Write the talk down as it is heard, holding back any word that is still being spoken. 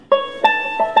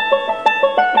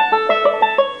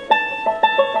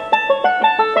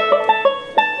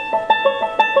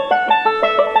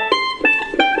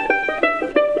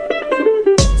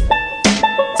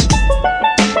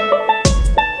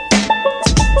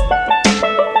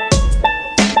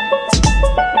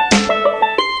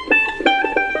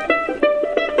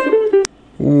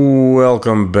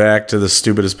Welcome back to the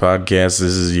Stupidest Podcast. This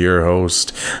is your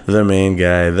host, the main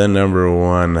guy, the number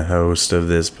one host of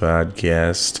this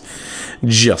podcast,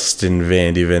 Justin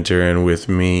Van Deventer, and with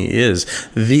me is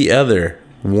the other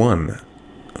one,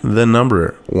 the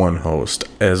number one host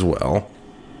as well.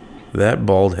 That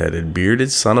bald-headed,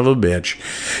 bearded son of a bitch.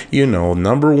 You know,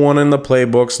 number one in the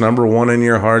playbooks, number one in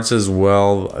your hearts as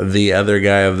well. The other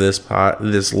guy of this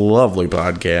lovely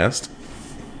podcast,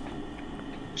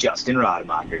 Justin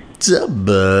Rodemacher. What's up,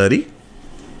 buddy?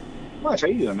 Much, how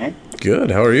you doing, man?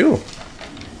 Good. How are you?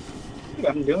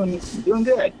 I'm doing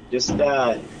good. Just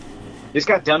got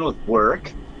done with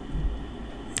work.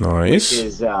 Nice. Which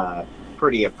is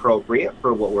pretty appropriate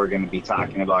for what we're going to be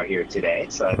talking about here today.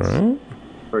 So that's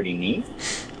pretty neat.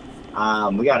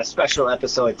 We got a special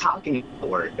episode talking about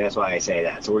work. That's why I say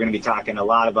that. So we're going to be talking a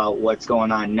lot about what's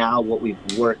going on now, what we've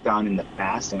worked on in the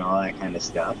past, and all that kind of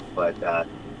stuff. But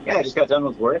yeah, I just got done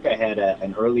with work. I had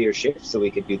an earlier shift, so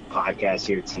we could do the podcast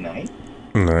here tonight.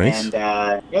 Nice.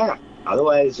 And yeah,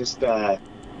 otherwise just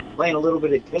playing a little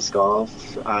bit of disc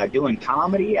golf, doing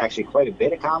comedy, actually quite a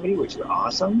bit of comedy, which is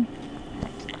awesome.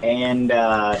 And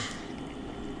yeah,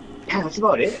 that's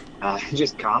about it.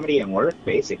 Just comedy and work,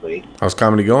 basically. How's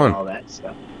comedy going? All that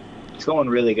stuff. It's going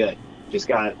really good. Just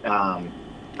got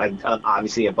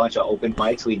obviously a bunch of open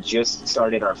mics. We just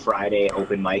started our Friday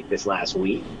open mic this last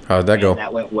week. How'd that go?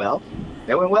 That went well.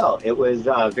 It was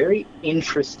a very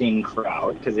interesting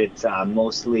crowd because it's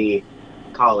mostly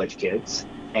college kids,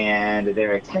 and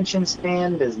their attention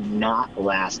span does not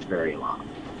last very long.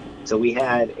 So we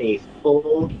had a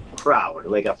full crowd,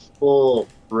 like a full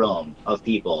room of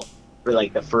people for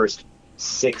like the first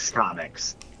 6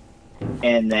 comics,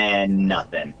 and then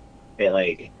nothing. It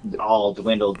like all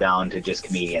dwindled down to just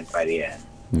comedians by the end.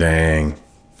 Dang.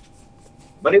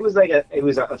 But it was like a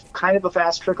kind of a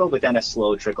fast trickle, but then a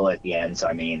slow trickle at the end. So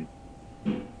I mean,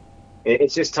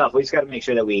 it's just tough. We just got to make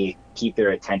sure that we keep their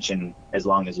attention as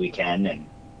long as we can, and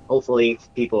hopefully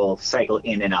people cycle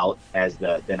in and out as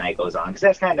the night goes on. Because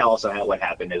that's kind of also what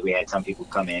happened. Is we had some people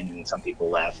come in and some people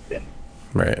left, and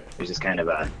right. It was just kind of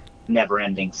a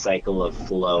never-ending cycle of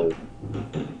flow.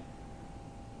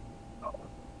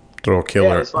 Throw a killer.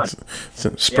 Yeah, it was fun.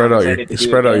 Spread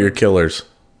out your killers.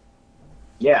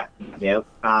 Yeah.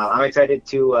 I'm excited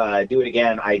to do it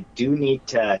again. I do need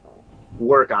to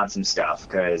work on some stuff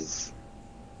because,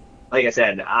 like I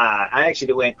said, I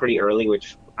actually went pretty early,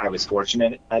 which I was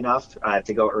fortunate enough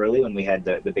to go early when we had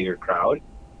the bigger crowd,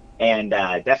 and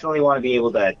definitely want to be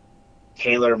able to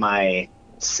tailor my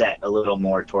set a little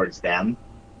more towards them,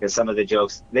 because some of the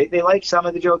jokes they liked some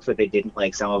of the jokes, but they didn't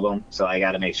like some of them. So I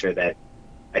got to make sure that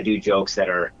I do jokes that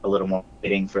are a little more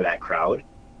fitting for that crowd,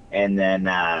 and then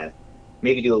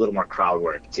maybe do a little more crowd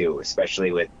work too,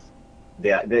 especially with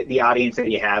the audience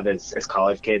that you have as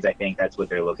college kids. I think that's what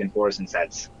they're looking for, since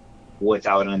that's what's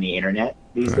out on the internet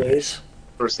these days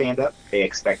for stand-up. They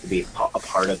expect to be a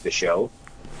part of the show,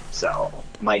 so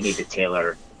might need to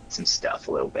tailor some stuff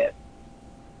a little bit.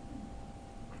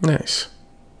 Nice.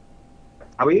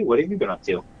 How are you? What have you been up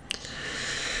to?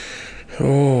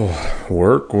 Oh,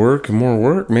 work, and more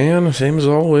work, man. Same as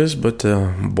always, but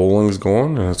bowling's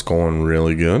going, and it's going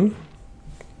really good.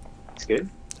 It's good.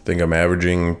 I think I'm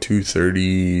averaging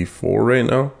 234 right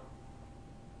now.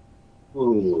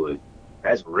 Ooh,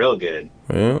 that's real good.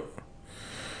 Yeah.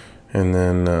 And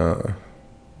then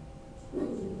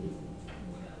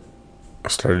I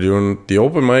started doing the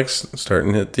open mics,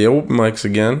 starting to hit the open mics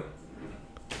again.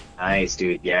 Nice,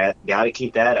 dude. Yeah, gotta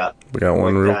keep that up. We got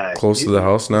one real close to the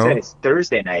house now. You said it's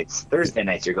Thursday nights. Thursday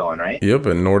nights you're going, right? Yep,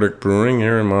 at Nordic Brewing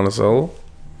here in Monticello.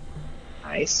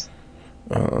 Nice.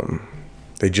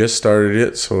 They just started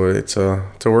it, so it's a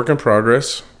work in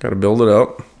progress. Got to build it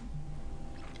up.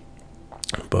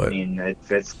 But I mean,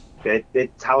 it's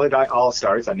how it all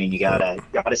starts. I mean, you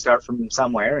gotta start from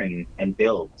somewhere and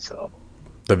build. So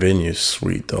the venue's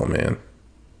sweet though, man.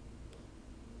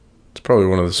 It's probably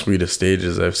one of the sweetest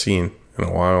stages I've seen in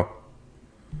a while.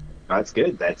 That's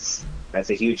good. That's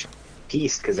a huge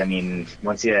piece, because I mean,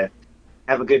 once you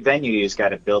have a good venue, you just got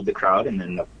to build the crowd, and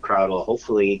then the crowd will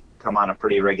hopefully come on a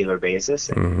pretty regular basis.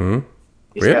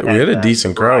 We had a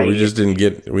decent crowd. We just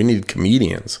didn't we need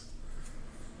comedians.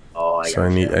 Oh, I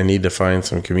need to find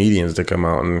some comedians to come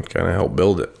out and kind of help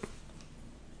build it.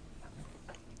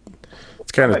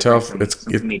 It's kind of tough. Some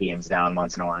comedians down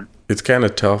once in a while. It's kind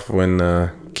of tough when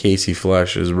Casey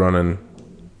Flesh is running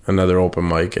another open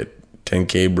mic at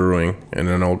 10K Brewing in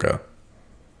Anoka.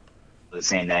 The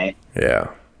same night? Yeah.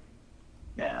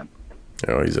 Yeah.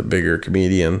 You know, he's a bigger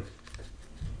comedian.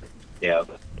 Yeah.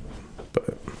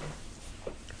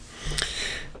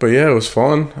 But yeah, it was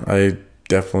fun. I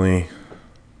definitely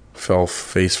fell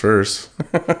face first.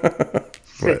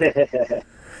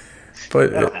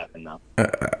 But That'll happen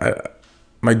though.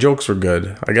 my jokes were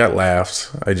good. I got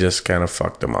laughs. I just kind of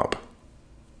fucked them up.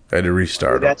 I had to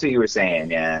restart them. That's what you were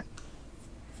saying, yeah.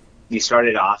 You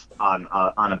started off on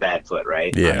a bad foot,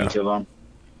 right? Yeah. On each of them.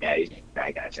 Yeah,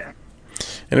 I gotcha.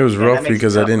 And it was Yeah, rough that makes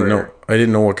because it I didn't tougher.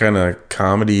 know what kind of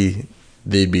comedy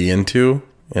they'd be into,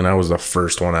 and I was the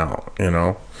first one out,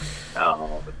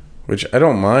 Oh, Which I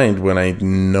don't mind when I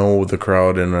know the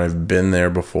crowd and I've been there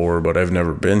before, but I've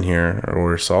never been here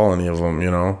or saw any of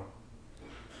them,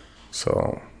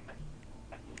 So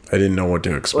I didn't know what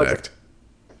to expect.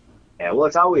 yeah. Well,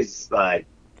 it's always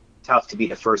tough to be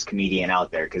the first comedian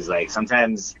out there because, like,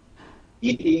 sometimes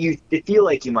you feel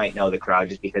like you might know the crowd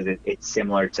just because it's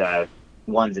similar to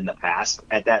ones in the past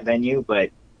at that venue, but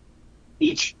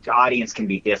each audience can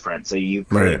be different. So you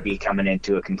could Right. be coming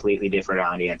into a completely different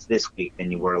audience this week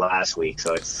than you were last week.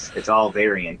 So it's all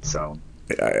variant. So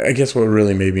I guess what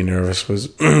really made me nervous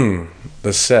was the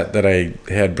set that I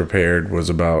had prepared was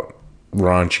about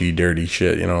raunchy, dirty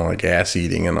shit, like ass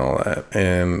eating and all that.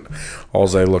 And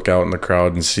all I look out in the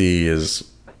crowd and see is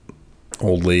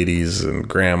old ladies and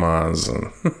grandmas,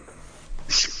 and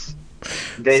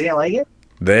they didn't like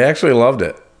they actually loved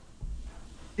it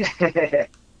it.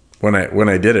 when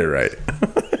I did it right.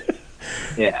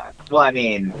 Yeah. Well, I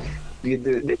mean,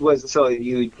 it was so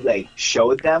you like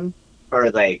showed them or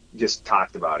like just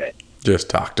talked about it. Just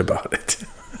talked about it.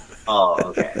 Oh,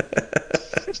 okay.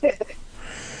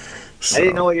 So, I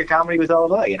didn't know what your comedy was all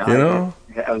about.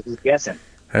 I was just guessing.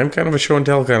 I'm kind of a show and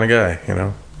tell kind of guy,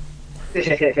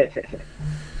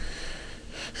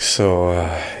 So,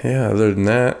 yeah, other than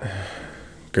that,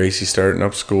 Gracie's starting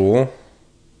up school.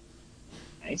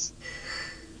 Nice.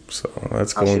 So,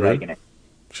 that's How's she going good. liking it?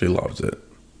 She loves it.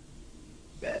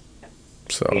 Bet.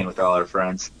 So, Being with all her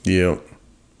friends. yeah.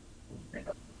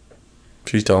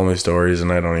 She's telling me stories, and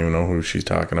I don't even know who she's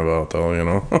talking about, though,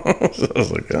 So I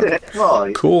was like, yeah, Well,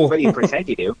 cool. but you pretend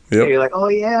you do. Yep. You're like, oh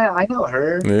yeah, I know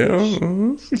her.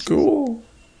 Yeah, cool.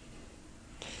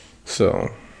 So,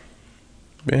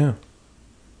 yeah.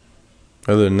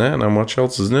 Other than that, not much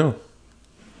else is new.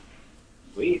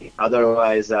 Sweet.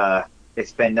 Otherwise,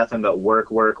 it's been nothing but work,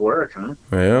 huh?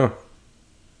 Yeah.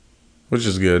 Which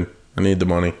is good. I need the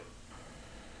money.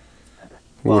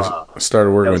 Well, Started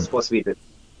that working was with... supposed to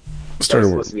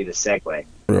be the segue.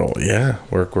 Oh, yeah.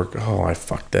 Work. Oh, I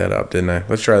fucked that up, didn't I?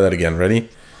 Let's try that again. Ready?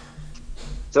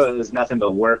 So it was nothing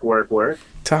but work.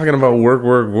 Talking about work.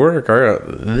 All right,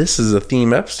 this is a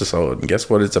theme episode, and guess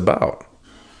what it's about?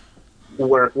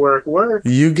 Work.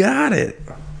 You got it.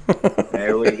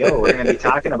 There we go. We're going to be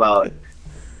talking about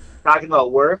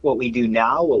work, what we do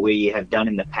now, what we have done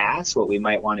in the past, what we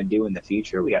might want to do in the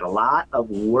future. We got a lot of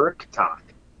work talk.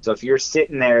 So if you're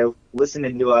sitting there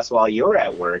listening to us while you're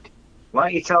at work, why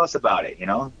don't you tell us about it?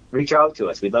 Reach out to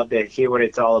us. We'd love to hear what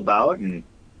it's all about, and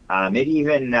maybe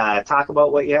even talk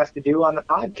about what you have to do on the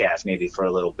podcast, maybe for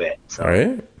a little bit. So, All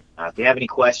right. if you have any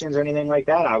questions or anything like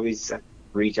that, always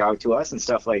reach out to us and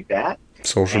stuff like that.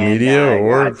 Social And, media,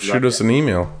 or I'd shoot love us an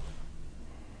email.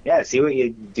 Yeah, see what you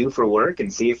do for work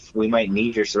and see if we might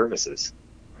need your services.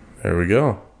 There we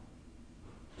go.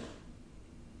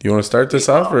 Do you want to start this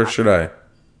off, or should I?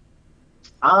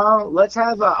 Let's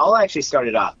have. I'll actually start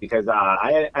it off because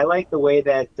I like the way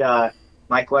that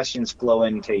my questions flow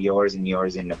into yours and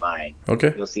yours into mine.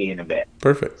 Okay. You'll see in a bit.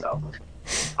 Perfect. So,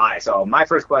 all right. So my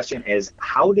first question is,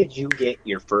 how did you get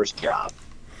your first job?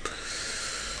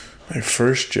 My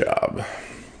first job.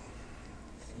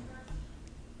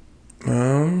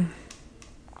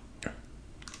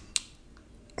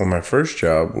 Well, my first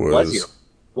job was...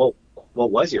 What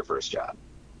was your first job?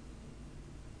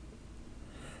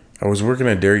 I was working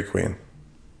at Dairy Queen.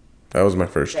 That was my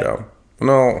first job.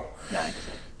 No, Nice.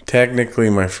 technically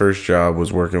my first job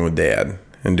was working with Dad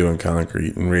and doing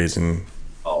concrete and raising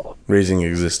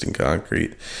existing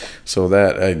concrete. So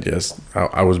that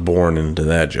I was born into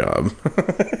that job.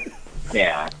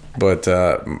 Yeah. But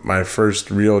my first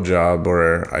real job,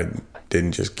 where I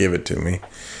didn't just give it to me,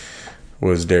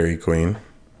 was Dairy Queen.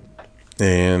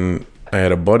 And I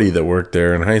had a buddy that worked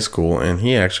there in high school, and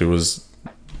he actually was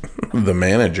the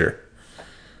manager.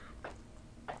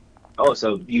 Oh,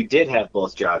 so you did have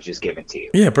both jobs just given to you.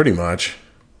 Yeah, pretty much.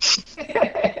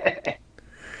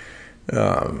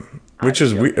 Which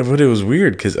is weird, but it was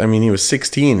weird because he was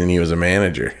 16 and he was a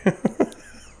manager.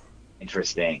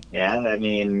 Interesting. Yeah, I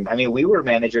mean, we were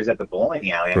managers at the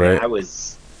bowling alley. Right. I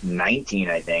was 19,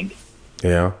 I think.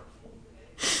 Yeah.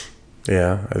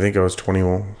 Yeah, I think I was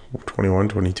 21,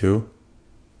 22.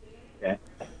 Yeah.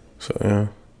 So, yeah.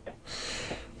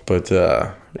 But,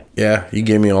 yeah, you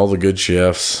gave me all the good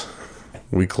shifts.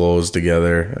 we closed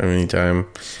together. Anytime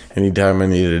I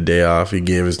needed a day off, he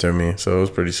gave it to me. So it was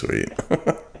pretty sweet.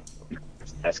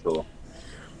 That's cool.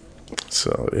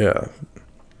 So, yeah.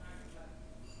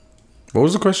 What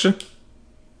was the question?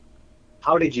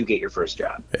 How did you get your first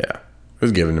job? Yeah. It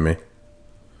was given to me.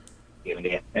 Given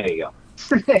to you. There you go.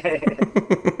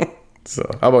 So,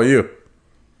 how about you?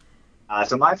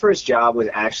 So my first job was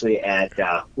actually at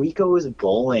Huico's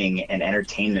Bowling and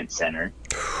Entertainment Center.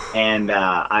 And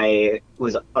I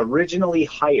was originally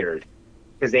hired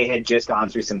because they had just gone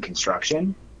through some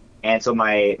construction. And so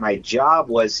my job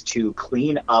was to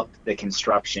clean up the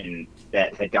construction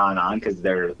that had gone on because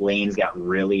their lanes got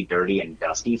really dirty and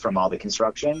dusty from all the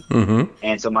construction. Mm-hmm.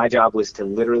 And so my job was to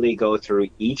literally go through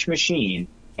each machine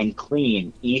and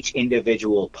clean each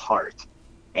individual part.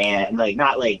 And like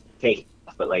not like take,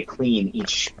 but like clean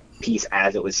each piece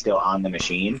as it was still on the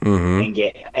machine Mm-hmm. and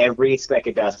get every speck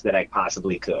of dust that I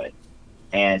possibly could.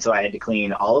 And so I had to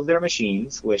clean all of their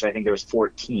machines, which I think there was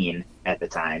 14 at the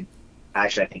time.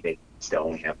 Actually, I think they still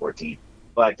only have 14.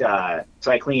 But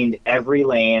so I cleaned every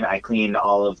lane. I cleaned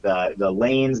all of the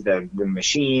lanes, the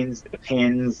machines, the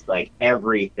pins, like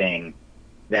everything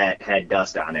that had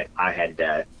dust on it. I had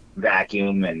to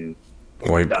vacuum and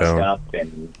Wipe dust down. up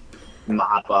and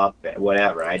mop up and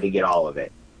whatever. I had to get all of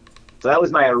it. So that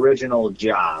was my original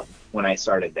job when I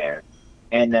started there.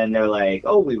 And then they're like,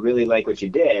 "Oh, we really like what you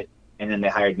did." And then they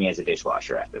hired me as a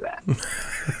dishwasher after that.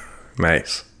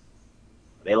 Nice.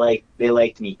 They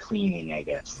liked me cleaning, I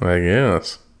guess. I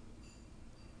guess.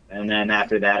 And then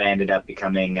after that, I ended up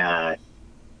becoming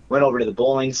went over to the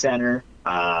bowling center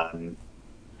and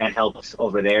helped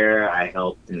over there. I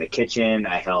helped in the kitchen.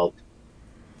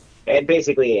 And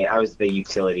basically I was the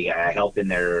utility guy. I helped in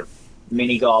their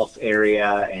mini golf area,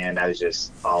 and I was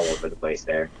just all over the place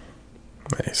there.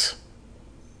 Nice.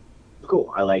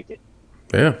 Cool. I liked it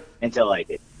Yeah. until I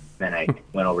did. Then I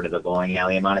went over to the bowling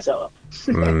alley in Monticello.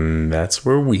 And that's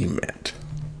where we met.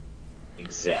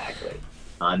 Exactly.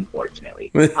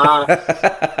 Unfortunately.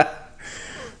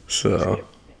 So,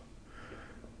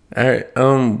 all right.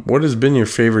 What has been your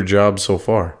favorite job so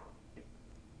far?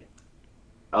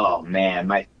 Oh man,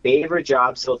 my favorite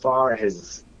job so far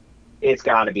it's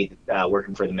got to be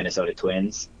working for the Minnesota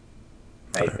Twins.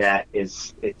 Like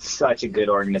it's such a good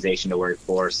organization to work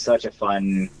for, such a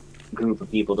fun group of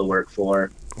people to work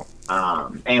for,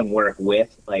 and work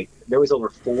with. Like there was over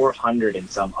 400 and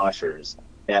some ushers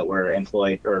that were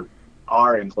employed or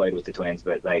are employed with the Twins.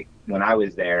 But like when I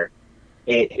was there,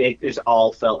 it just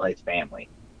all felt like family.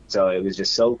 So it was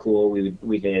just so cool.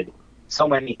 We did so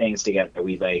many things together.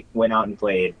 We like went out and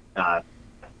played. What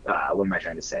am I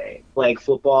trying to say? Like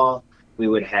football. We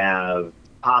would have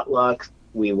potluck.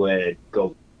 We would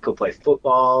go play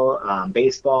football,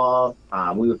 baseball.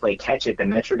 We would play catch at the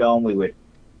Metrodome. We would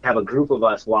have a group of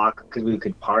us walk because we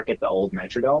could park at the old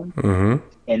Metrodome Mm-hmm.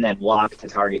 and then walk to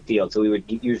Target Field. So we would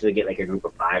usually get like a group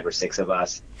of 5 or 6 of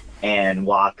us and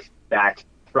walk back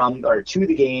from or to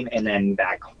the game and then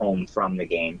back home from the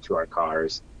game to our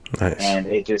cars. Nice. And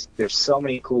there's so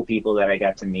many cool people that I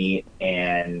got to meet,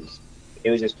 and it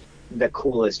was just the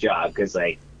coolest job because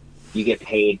like you get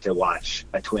paid to watch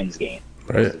a Twins game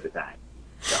most Right. of the time.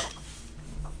 So,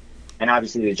 and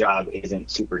obviously the job isn't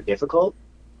super difficult.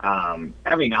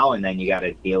 Every now and then you got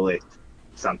to deal with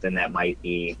something that might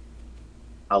be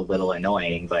a little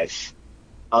annoying, but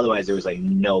otherwise there was like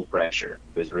no pressure.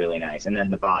 It was really nice. And then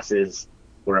the bosses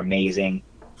were amazing,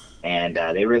 and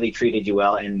they really treated you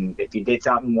well. And if you did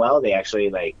something well, they actually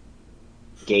like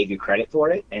gave you credit for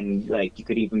it, and like you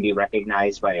could even be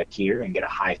recognized by a peer and get a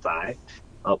high five.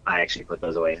 Oh, I actually put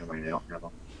those away. I don't have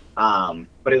them.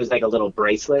 But it was like a little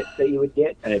bracelet that you would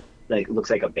get, and it like looks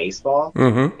like a baseball.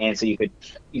 Mm-hmm. And so you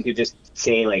could just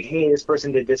say like, "Hey, this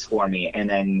person did this for me," and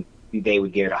then they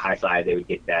would give it a high five. They would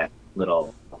get that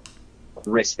little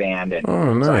wristband, and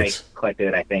Oh, nice. so I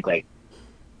collected, I think, like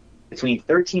between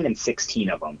 13 and 16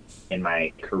 of them in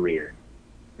my career.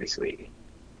 Pretty sweet.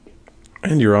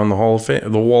 And you're on the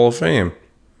Wall of Fame.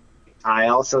 I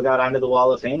also got onto the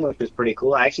Wall of Fame, which was pretty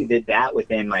cool. I actually did that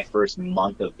within my first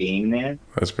month of being there.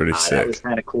 That's pretty That sick. was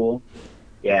kind of cool.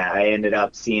 Yeah, I ended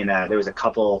up seeing there was a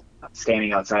couple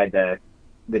standing outside the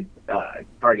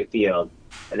Target Field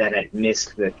that had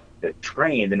missed the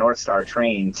train, the North Star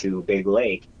train to Big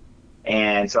Lake.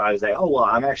 And so I was like, "Oh, well,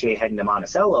 I'm actually heading to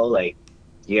Monticello. Like,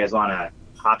 you guys want to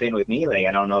hop in with me? Like,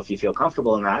 I don't know if you feel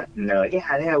comfortable in that." And they're like,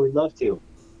 "Yeah, we'd love to."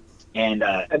 And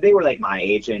they were like my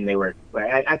age, and they were.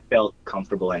 I felt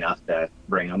comfortable enough to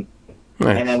bring them.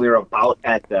 Nice. And then we were about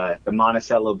at the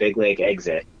Monticello Big Lake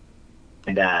exit,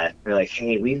 and they're like,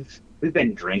 "Hey, we've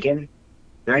been drinking. Is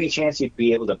there any chance you'd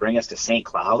be able to bring us to St.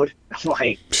 Cloud?" I'm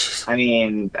like, I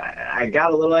mean, I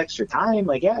got a little extra time.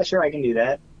 Like, yeah, sure, I can do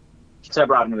that. So I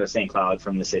brought him to St. Cloud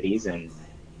from the cities, and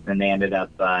then they ended up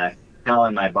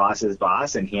telling my boss's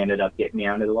boss, and he ended up getting me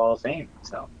onto the Wall of Fame.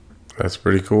 So, That's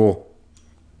pretty cool.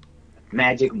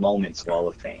 Magic Moments Wall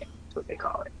of Fame, that's what they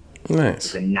call it. It's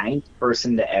Nice. the ninth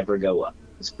person to ever go up.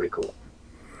 It's pretty cool.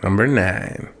 Number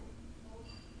 9.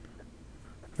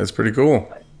 That's pretty cool.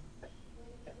 But,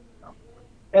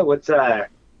 yeah,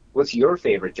 what's your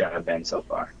favorite job been so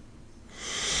far?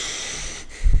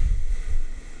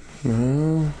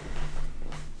 Well,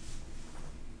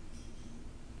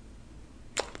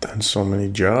 done so many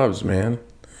jobs, man.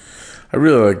 I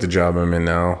really like the job I'm in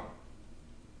now.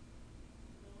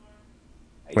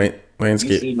 You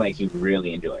Landscape. seem like you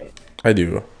really enjoy it. I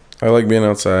do. I like being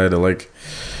outside. I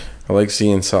like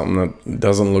seeing something that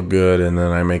doesn't look good and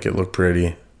then I make it look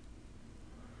pretty.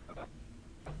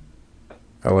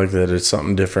 I like that it's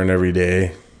something different every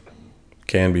day.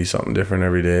 Can be something different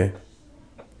every day.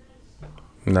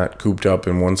 Not cooped up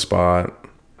in one spot.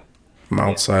 I'm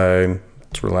outside.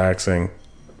 It's relaxing.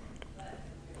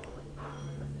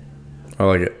 I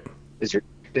like it.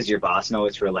 Does your boss know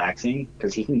it's relaxing?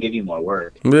 Because he can give you more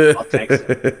work. I'll text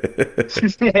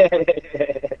him.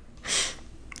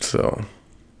 So,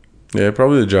 yeah,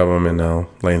 probably the job I'm in now,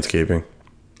 landscaping.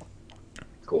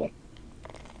 Cool.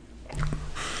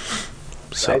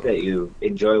 So, Glad that you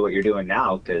enjoy what you're doing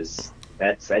now, because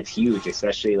that's huge,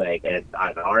 especially like at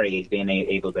our age, being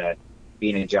able to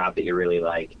be in a job that you really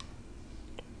like.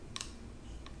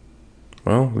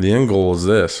 well, the end goal is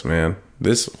this, man.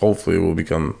 This hopefully will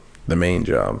become the main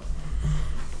job.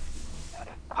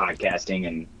 Podcasting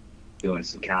and doing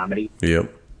some comedy.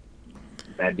 Yep.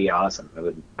 That'd be awesome.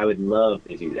 I would love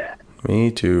to do that.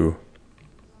 Me too.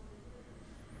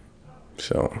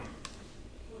 So,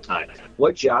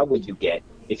 What job would you get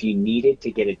if you needed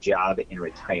to get a job in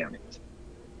retirement?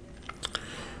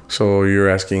 so you're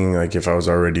asking like if I was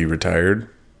already retired?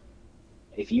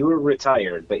 If you were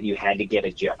retired but you had to get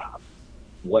a job,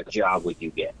 what job would you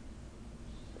get?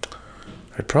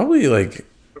 I'd probably like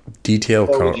detail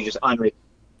Or would you just unretire?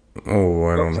 Oh,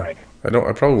 I don't know. Sorry.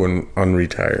 I probably wouldn't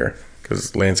unretire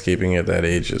because landscaping at that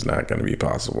age is not going to be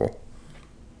possible.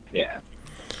 Yeah.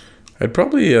 I'd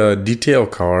probably detail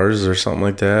cars or something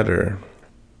like that, or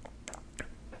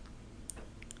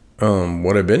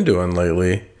what I've been doing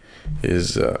lately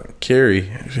is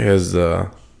Carrie. She has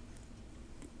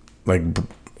like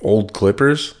old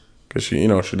clippers because she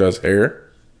does hair.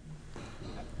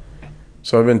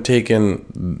 So I've been taking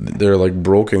their like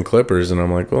broken clippers, and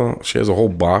I'm like, well, she has a whole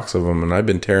box of them, and I've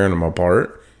been tearing them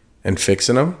apart and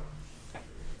fixing them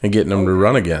and getting them to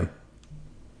run again.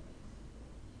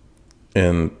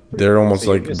 And they're almost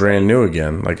So you're like just brand new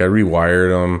again. Like I rewired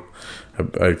them,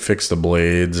 I fixed the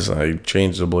blades, I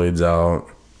changed the blades out,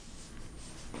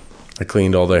 I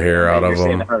cleaned all the hair out You're of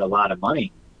saving them. her a lot of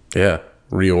money. Yeah,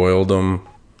 re-oiled them.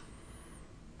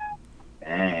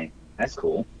 Dang, that's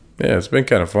cool. Yeah, it's been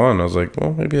kind of fun. I was like,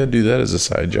 well, maybe I'd do that as a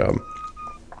side job.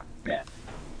 Yeah,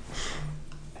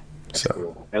 that's So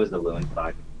cool. That was the loon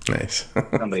bug. nice.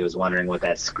 Somebody was wondering what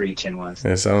that screeching was.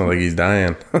 It sounded like he's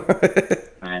dying.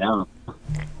 I know.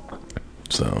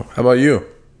 So, how about you?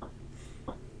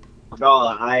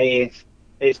 Oh,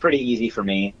 it's pretty easy for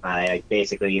me. I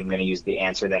basically am going to use the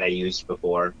answer that I used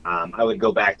before. I would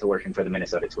go back to working for the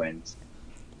Minnesota Twins.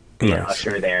 Be an Nice.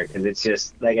 usher there, because it's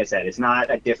just like I said, it's not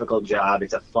a difficult job.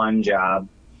 It's a fun job.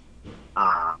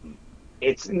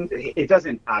 It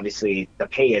doesn't, obviously the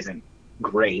pay isn't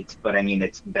great, but I mean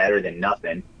it's better than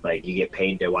nothing. Like you get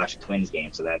paid to watch a Twins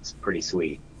game, so that's pretty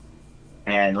sweet.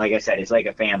 And like I said, it's like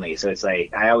a family, so it's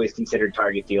like I always considered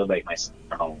Target Field like my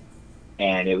summer home.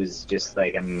 And it was just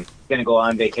like I'm gonna go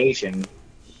on vacation,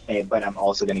 but I'm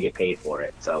also gonna get paid for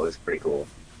it, so it was pretty cool.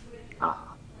 Uh,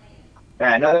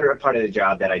 Another part of the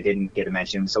job that I didn't get to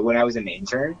mention. So when I was an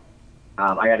intern,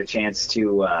 I got a chance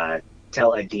to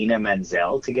tell Adina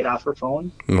Menzel to get off her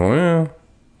phone. Oh yeah,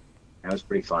 That was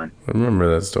pretty fun. I remember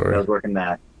that I story. was working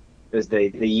that. It was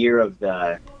the year of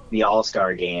the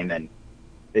All-Star game, and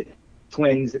the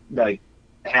Twins like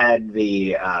had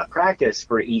the practice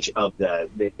for each of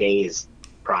the days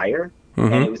prior,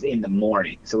 and it Mm-hmm. was in the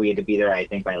morning. So we had to be there, I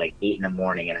think, by like 8 in the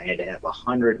morning, and I had to have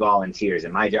 100 volunteers,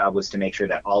 and my job was to make sure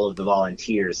that all of the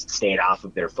volunteers stayed off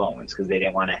of their phones because they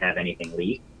didn't want to have anything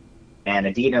leak. And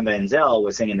Adina Menzel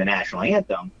was singing the national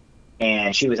anthem,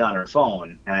 and she was on her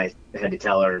phone, and I had to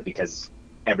tell her because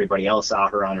everybody else saw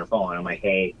her on her phone. I'm like,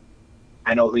 hey,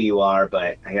 I know who you are,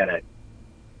 but I gotta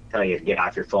tell you to get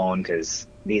off your phone because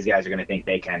these guys are gonna think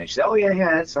they can. And she said, oh yeah,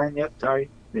 that's fine. Yep, sorry,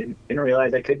 didn't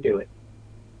realize I could do it.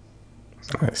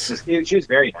 Nice. She was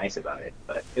very nice about it,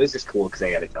 but it was just cool because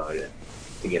I got to tell her that.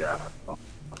 to get it off.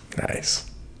 Nice.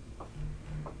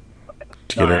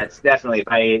 To No, get it that's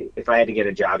definitely if I had to get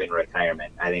a job in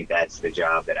retirement, I think that's the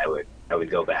job that I would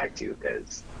go back to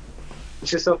because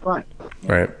it's just so fun.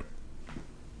 right.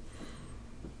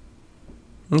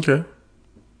 Okay.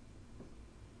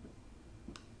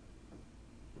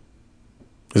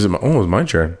 Is it my? Oh, it's my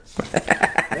turn. Yeah,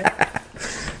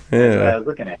 that's what I Yeah. was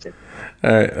looking at. You.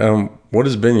 All right. What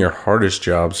has been your hardest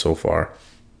job so far?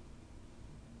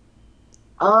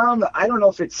 I don't know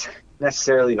if it's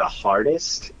necessarily the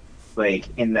hardest, like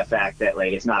in the fact that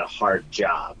like it's not a hard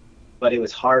job, but it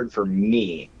was hard for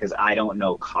me because I don't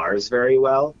know cars very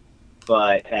well.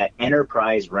 But at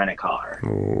Enterprise Rent a Car,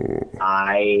 Oh,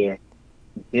 I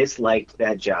disliked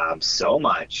that job so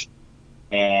much.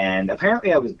 And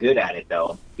apparently I was good at it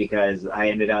though, because I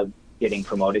ended up getting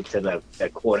promoted to the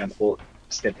quote unquote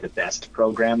Step the Best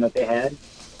program that they had,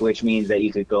 which means that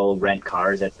you could go rent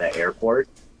cars at the airport.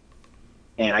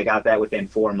 And I got that within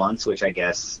 4 months, which I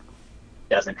guess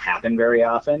doesn't happen very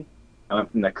often. I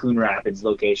went from the Coon Rapids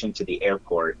location to the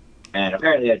airport, and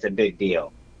apparently that's a big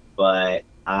deal. But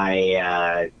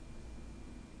I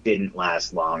didn't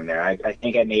last long there. I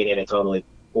think I made it a total of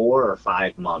 4 or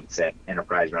 5 months at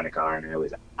Enterprise Rent a Car, and I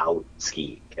was out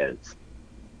ski because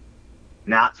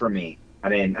not for me. I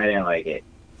didn't like it.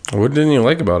 what didn't you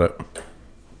like about it?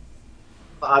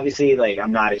 Obviously, like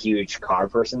I'm not a huge car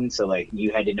person, so like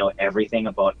you had to know everything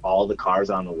about all the cars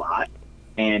on the lot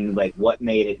and like what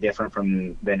made it different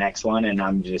from the next one. And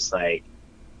I'm just like,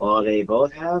 well, they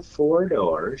both have four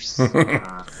doors.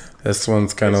 This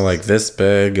one's kind of like This, this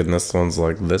big, and this one's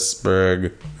like this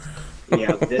big.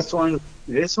 yeah, this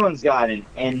one's got an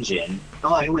engine.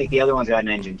 Oh, wait, the other one's got an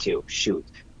engine too. Shoot.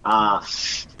 Uh,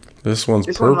 This one's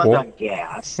this one runs purple. on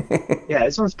gas. Yeah,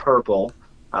 this one's purple.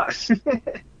 Uh,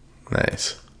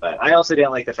 Nice. but I also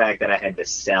didn't like the fact that I had to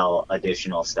sell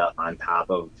additional stuff on top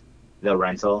of the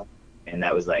rental, and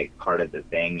that was like part of the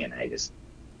thing, and I just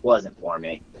wasn't for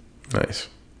me. Nice.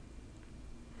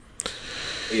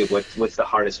 What's the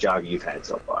hardest job you've had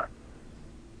so far?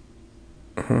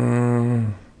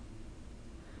 Um,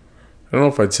 I don't know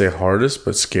if I'd say hardest,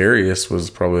 but scariest was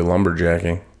probably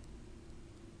lumberjacking.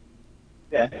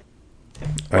 Yeah.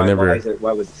 I never,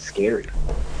 Why was it scary?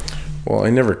 well, I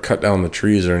never cut down the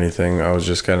trees or anything. I was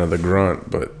just kind of the grunt,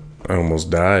 but I almost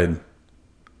died.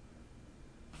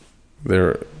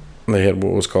 There, they had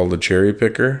what was called a cherry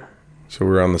picker. So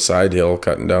we were on the side hill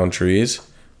cutting down trees.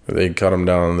 They'd cut them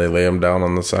down and they lay them down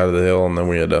on the side of the hill, and then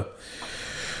we had to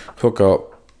hook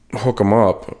them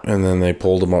up, and then they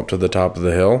pulled them up to the top of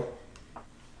the hill.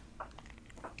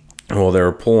 Well, they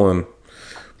were pulling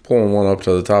one up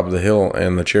to the top of the hill,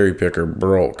 and the cherry picker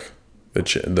broke.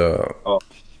 The Oh,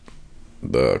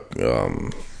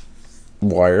 the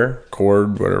wire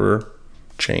cord, whatever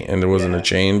chain, and it wasn't a yeah.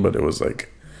 chain, but it was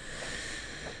like,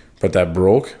 but that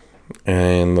broke,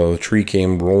 and the tree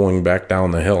came rolling back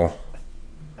down the hill.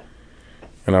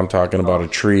 And I'm talking about Oh, a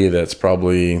tree that's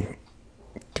probably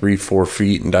 3-4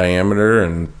 feet in diameter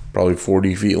and probably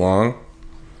 40 feet long.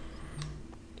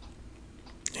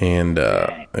 And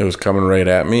dang. it was coming right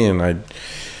at me, and I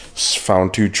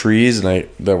found two trees that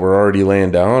were already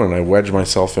laying down, and I wedged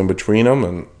myself in between them,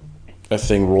 and that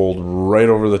thing rolled right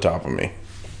over the top of me.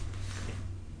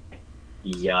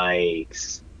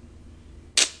 Yikes.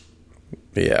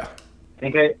 Yeah.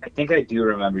 I think I do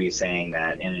remember you saying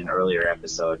that in an earlier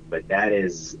episode, but that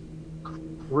is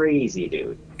crazy,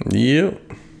 dude. Yep.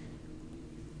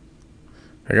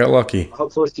 I got lucky. How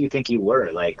close do you think you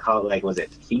were? Like was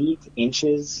it feet,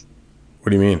 inches? What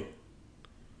do you mean?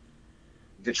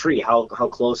 The tree, how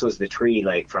close was the tree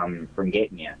like from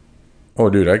getting you? Oh,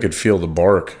 dude, I could feel the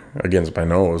bark against my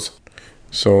nose.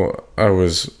 So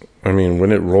I mean,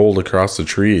 when it rolled across the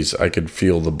trees, I could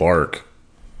feel the bark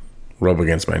rub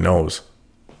against my nose,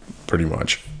 pretty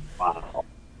much. Wow.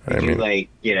 I Did you mean, like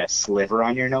get a sliver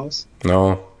on your nose?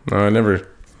 no, I never, it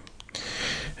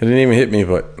didn't even hit me,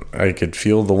 but I could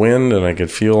feel the wind, and I could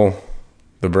feel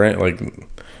the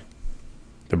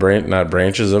not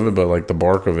branches of it, but like the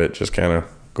bark of it just kind of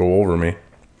go over me.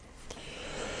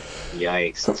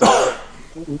 Yikes. So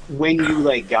when you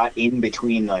like got in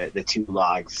between the two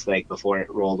logs, like before it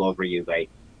rolled over you, like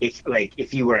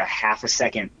if you were a half a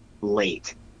second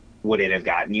late, would it have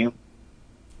gotten you?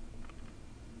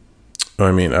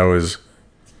 I mean,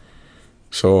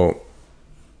 so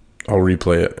I'll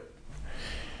replay it.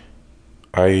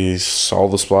 I saw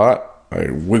the spot, I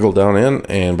wiggled down in,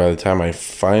 and by the time I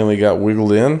finally got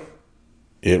wiggled in,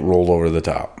 it rolled over the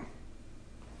top.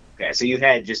 Okay, so you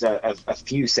had just a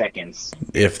few seconds.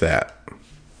 If that.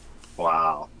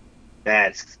 Wow.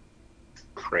 That's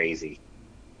crazy.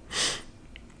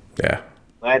 Yeah.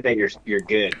 Glad that you're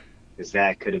good, because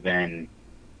that would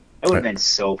have been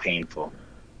so painful.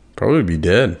 Probably be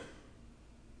dead.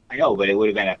 I know, but it would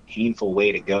have been a painful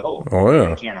way to go. Oh I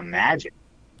yeah. can't imagine.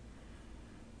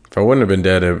 If I wouldn't have been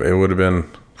dead, it would have been.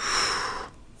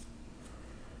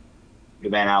 You'd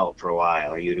have been out for a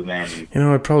while. You'd have been.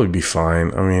 I'd probably be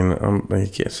fine. I mean, I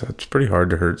guess it's pretty hard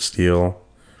to hurt steel.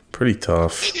 Pretty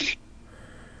tough.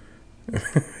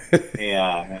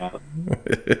 Yeah,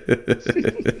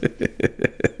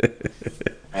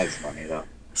 that's funny though.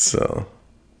 So,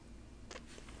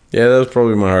 yeah, that was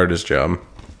probably my hardest job.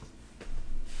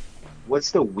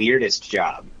 What's the weirdest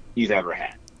job you've ever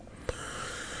had?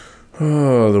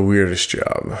 Oh, the weirdest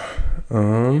job.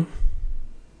 Um,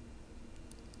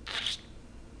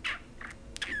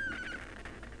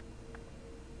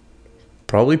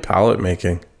 Probably pallet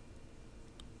making.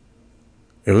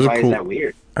 It was Why a is cool. that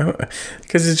weird?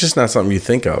 Because it's just not something you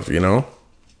think of,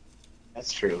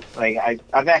 That's true. Like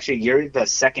I've actually, you're the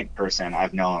second person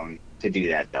I've known to do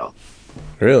that though.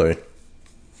 Really,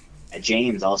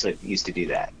 James also used to do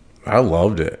that. I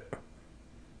loved it.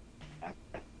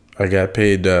 I got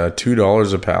paid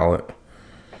 $2 a pallet,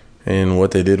 and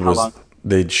what they did How was long?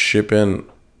 they'd ship in,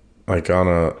 like on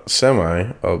a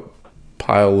semi, a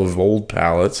pile of old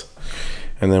pallets,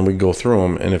 and then we'd go through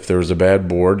them. And if there was a bad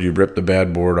board, you rip the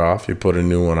bad board off, you put a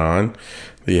new one on.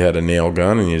 You had a nail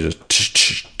gun, and you just,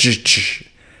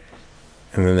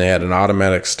 and then they had an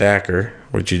automatic stacker,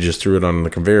 which you just threw it on the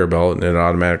conveyor belt, and it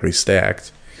automatically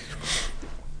stacked.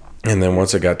 And then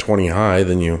once it got 20 high,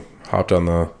 then you hopped on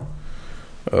the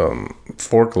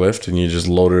forklift and you just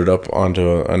loaded it up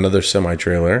onto another semi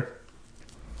trailer.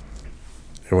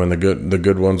 And when the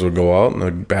good ones would go out and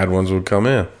the bad ones would come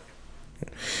in.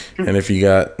 And if you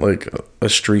got like a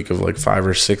streak of like 5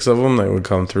 or 6 of them that would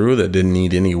come through that didn't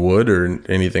need any wood or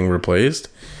anything replaced,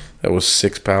 that was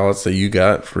 6 pallets that you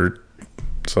got for,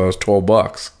 so that was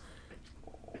 $12.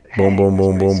 Boom, boom,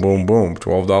 boom, boom, boom, boom.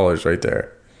 $12 right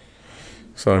there.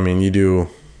 So I mean, you do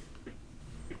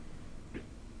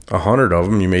 100 of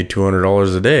them, you made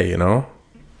 $200 a day.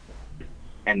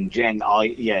 And Jen, all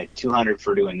yeah, 200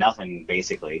 for doing nothing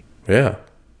basically. Yeah.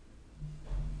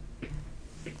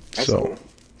 That's So cool.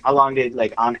 How long did,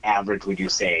 like, on average would you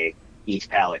say each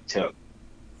pallet took?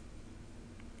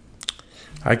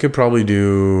 I could probably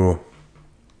do.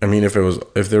 I mean, if there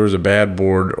was a bad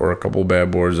board or a couple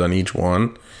bad boards on each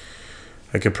one,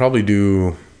 I could probably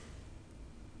do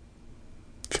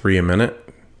 3 a minute,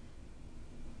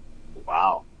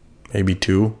 Wow. maybe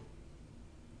 2,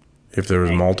 if there was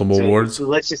Dang. multiple So boards.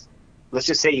 let's just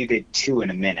say you did two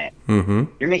in a minute. Mm-hmm.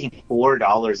 You're making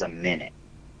 $4 a minute.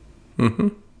 Mm-hmm.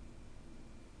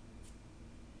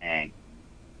 Dang.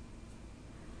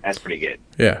 That's pretty good.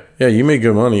 Yeah. Yeah, you made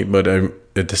good money, but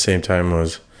at the same time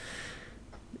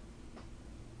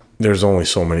there's only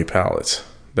so many pallets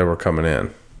that were coming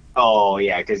in. Oh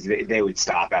yeah, because they would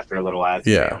stop after a little while. 'Cause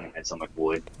Yeah. They only had so much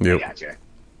wood. Yep. I gotcha.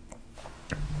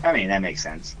 I mean, that makes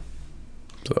sense.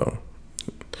 So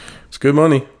it's good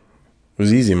money. It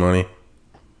was easy money.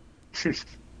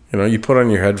 You put on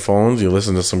your headphones, you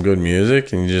listen to some good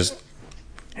music, and you just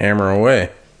hammer away.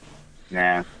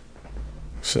 Nah.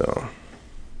 So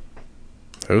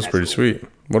that was That's pretty cool. sweet.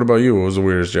 What about you? What was the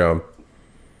weirdest job?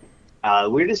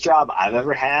 Weirdest job I've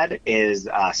ever had is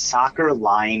a soccer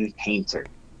line painter.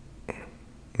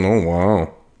 Oh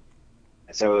wow.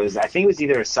 So I think it was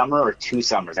either a summer or 2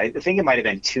 summers. I think it might have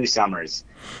been 2 summers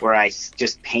where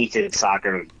just painted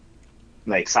soccer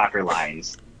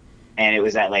lines. And it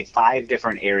was at like 5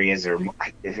 different areas, or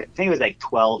I think it was like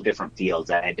 12 different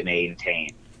fields I had to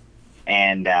maintain.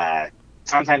 And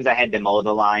sometimes I had to mow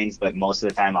the lines, but most of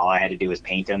the time all I had to do was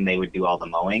paint them. They would do all the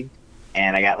mowing.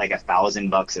 And I got like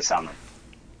 $1,000 a summer.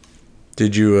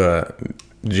 Did you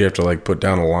have to like put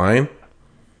down a line,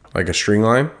 like a string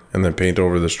line, and then paint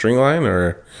over the string line,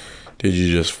 or did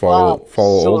you just follow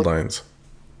old lines?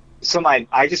 So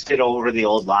I just did over the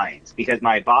old lines because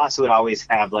my boss would always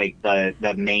have like the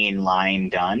main line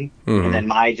done, and then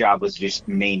my job was just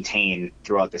maintain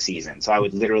throughout the season. So I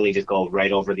would literally just go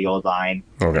right over the old line.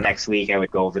 Okay. The next week I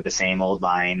would go over the same old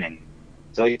line, and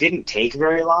so it didn't take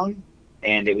very long,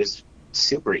 and it was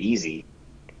super easy.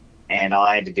 And all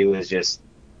I had to do was just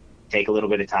take a little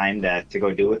bit of time to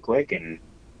go do it quick and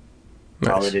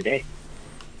call Nice. it a day.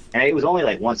 And it was only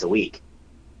like once a week.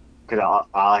 Because all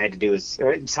I had to do is,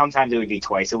 or sometimes it would be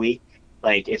twice a week,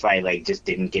 like if I like just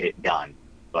didn't get it done.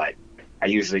 But I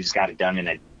usually just got it done in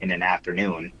an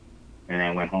afternoon, and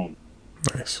then went home.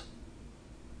 Nice.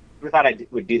 I thought I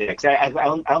would do that because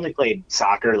I only played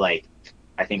soccer like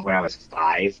I think when I was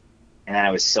 5, and then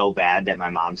I was so bad that my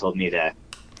mom told me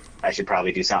I should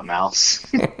probably do something else.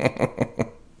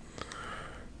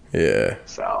 Yeah.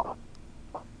 So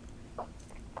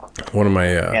One of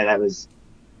my yeah, that was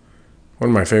one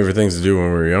of my favorite things to do when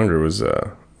we were younger was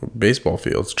baseball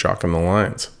fields, chalking the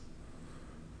lines.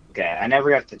 okay. I never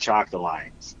got to chalk the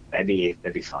lines. That'd be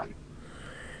fun.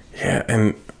 Yeah,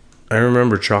 and I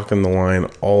remember chalking the line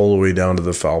all the way down to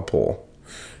the foul pole.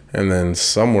 And then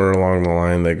somewhere along the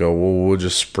line, they go, well, we'll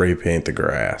just spray paint the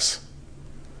grass.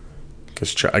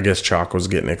 Because I guess chalk was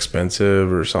getting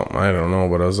expensive or something. I don't know.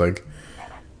 But I was like,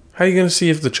 how are you going to see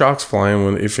if the chalk's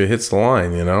flying if it hits the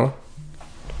line, you know?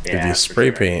 If Yeah, you for spray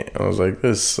sure. paint. I was like,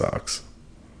 this sucks.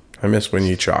 I miss when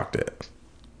you chalked it.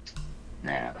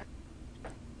 Yeah.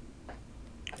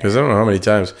 Because I don't know how many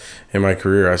times in my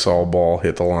career I saw a ball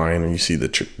hit the line and you see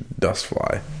the dust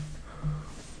fly.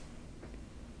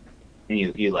 And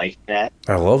you like that?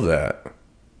 I love that.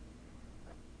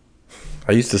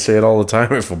 I used to say it all the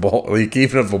time if a ball, like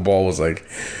even if a ball was like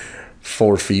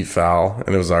 4 feet foul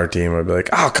and it was our team, I'd be like,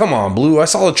 oh, come on, Blue, I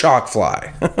saw the chalk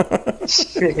fly.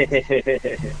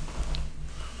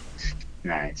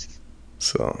 Nice.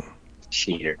 So,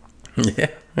 Cheater. yeah.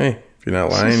 Hey, if you're not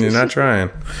lying, you're not trying.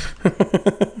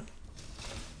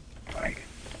 Like,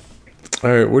 All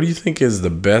right, what do you think is the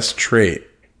best trait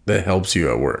that helps you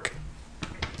at work?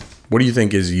 What do you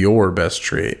think is your best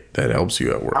trait that helps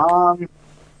you at work? um,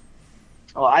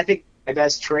 well, I think my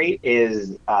best trait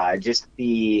is just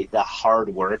the hard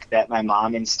work that my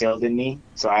mom instilled in me.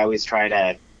 So I always try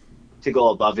to go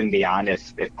above and beyond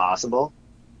if possible,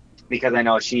 because I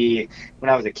know when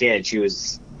I was a kid, she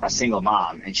was a single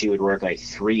mom and she would work like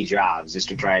three jobs just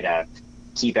to try to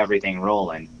keep everything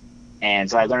rolling. And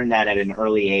so I learned that at an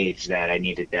early age that I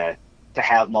needed to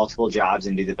have multiple jobs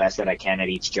and do the best that I can at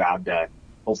each job to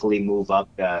hopefully move up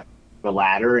the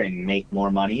ladder and make more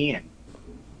money and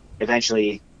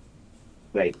eventually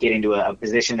like get into a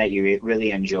position that you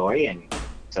really enjoy. And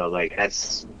so like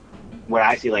that's what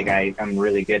I feel like I'm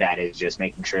really good at, is just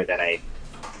making sure that I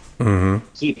Mm-hmm.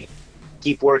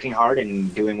 keep working hard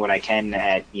and doing what I can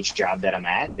at each job that I'm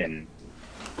at, and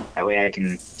that way I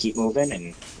can keep moving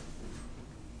and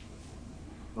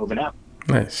moving up.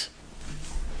 Nice.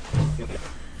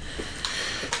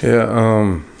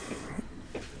 Yeah,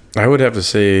 I would have to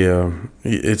say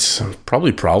it's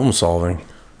probably problem solving.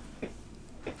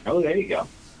 Oh, there you go.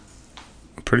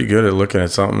 Pretty good at looking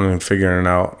at something and figuring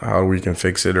out how we can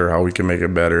fix it or how we can make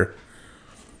it better.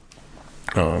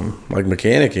 Like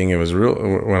mechanicking, it was real.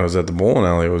 When I was at the bowling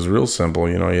alley, it was real simple.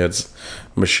 You know, you had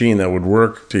a machine that would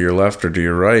work to your left or to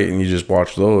your right, and you just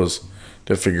watch those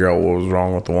to figure out what was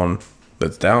wrong with the one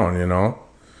that's down. You know.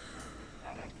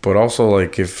 But also,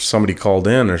 like if somebody called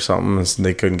in or something and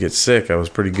they couldn't get sick, I was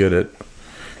pretty good at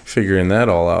figuring that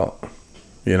all out.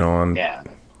 You know, and Yeah.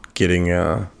 getting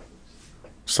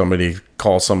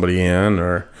call somebody in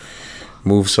or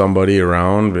move somebody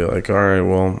around, be like, all right,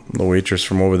 well, the waitress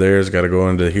from over there has got to go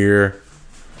into here,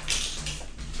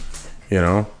 you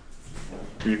know.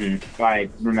 I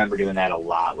remember doing that a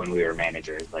lot when we were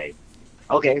managers. Like,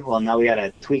 okay, well now we got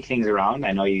to tweak things around.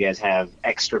 I know you guys have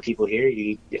extra people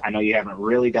here. I know you haven't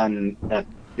really done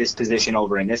this position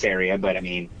over in this area, but I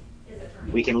mean,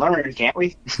 we can learn, can't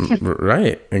we?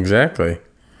 Right, exactly.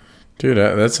 Dude,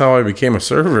 that's how I became a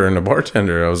server and a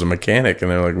bartender. I was a mechanic, and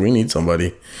they're like, we need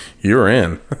somebody. You're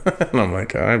in. And I'm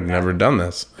like, I've never done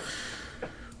this.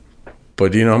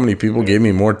 But do you know how many people gave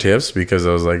me more tips because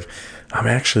I was like, I'm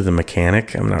actually the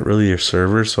mechanic. I'm not really your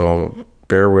server, so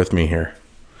bear with me here.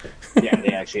 Yeah,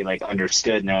 they actually like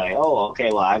understood, and they're like, oh, okay,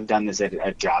 well I've done this at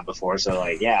a job before, so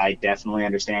like, yeah, I definitely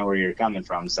understand where you're coming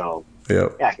from. So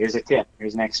Yep. yeah, here's a tip.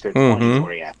 Here's an extra 20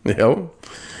 for you. Yep.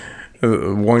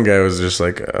 One guy was just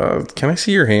like, can I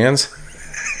see your hands?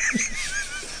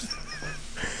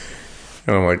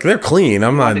 And I'm like, they're clean.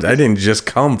 I didn't just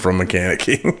come from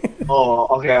mechanicking.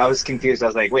 Oh, okay. I was confused. I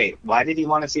was like, wait, why did he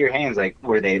want to see your hands? Like,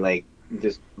 were they like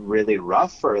just really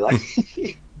rough or like?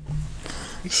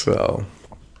 So,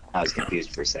 I was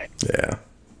confused for a sec. yeah.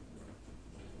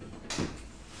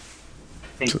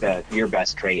 I think that your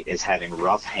best trait is having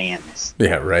rough hands.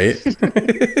 Yeah, right?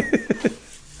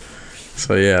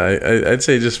 So, yeah, I'd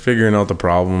say just figuring out the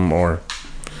problem or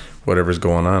whatever's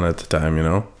going on at the time, you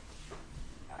know?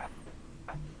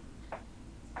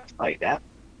 Like that.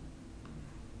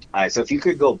 All right. So if you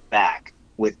could go back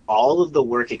with all of the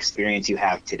work experience you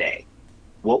have today,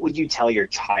 what would you tell your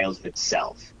childhood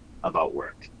self about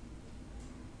work?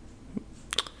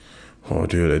 Oh,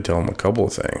 dude, I'd tell him a couple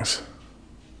of things.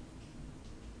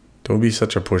 Don't be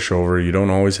such a pushover. You don't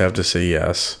always have to say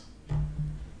yes.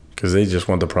 Because they just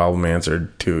want the problem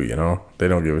answered too, you know? They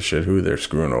don't give a shit who they're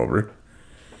screwing over.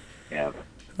 Yeah.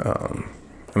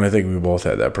 And I think we both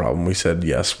had that problem. We said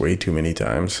yes way too many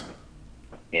times.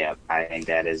 Yeah, I think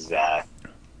that is a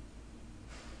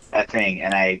thing,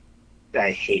 and I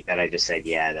hate that I just said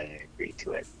yeah that I agree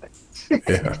to it. But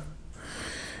Yeah.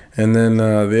 And then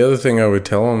the other thing I would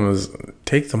tell them is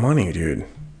take the money, dude.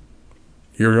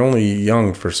 You're only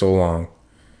young for so long.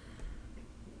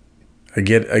 I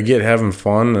get having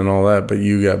fun and all that, but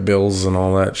you got bills and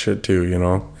all that shit too, you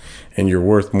know? And you're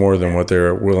worth more than what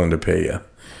they're willing to pay you.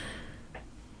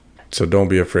 So don't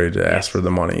be afraid to ask yes, for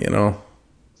the money, you know?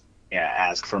 yeah,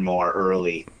 ask for more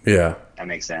early. Yeah. That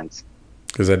makes sense.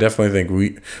 Because I definitely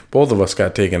think both of us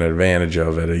got taken advantage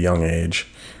of at a young age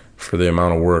for the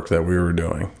amount of work that we were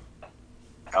doing.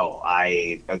 Oh,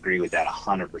 I agree with that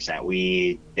 100%.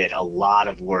 We did a lot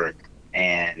of work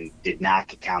and did not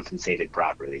get compensated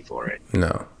properly for it.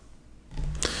 No.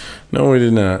 No, we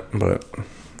did not, but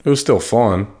it was still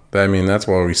fun. I mean, that's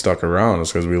why we stuck around, is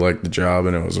because we liked the job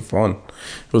and it was a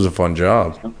fun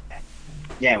job.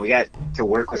 Yeah, we got to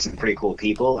work with some pretty cool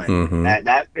people, and Mm-hmm.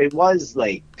 that it was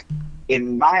like,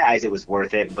 in my eyes, it was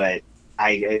worth it. But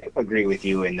I agree with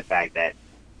you in the fact that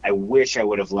I wish I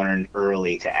would have learned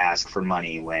early to ask for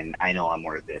money when I know I'm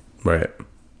worth it. Right.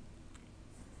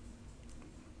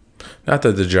 Not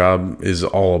that the job is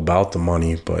all about the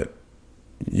money, but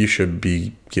you should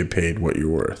get paid what you're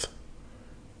worth.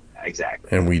 Exactly.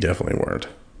 And we definitely weren't.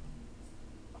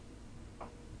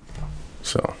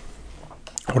 So,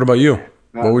 what about you?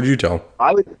 What Uh, would you tell?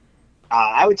 I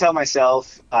would tell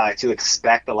myself to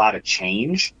expect a lot of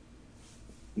change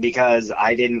because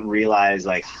I didn't realize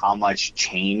like how much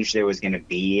change there was going to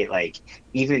be, like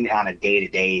even on a day to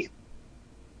day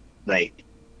like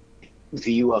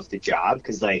view of the job.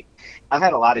 Because like I've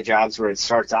had a lot of jobs where it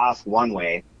starts off one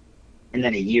way, and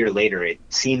then a year later it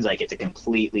seems like it's a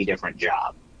completely different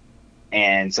job.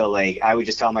 And so like I would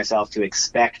just tell myself to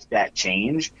expect that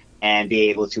change and be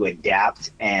able to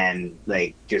adapt and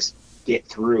like just get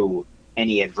through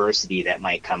any adversity that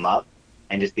might come up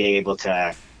and just be able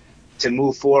to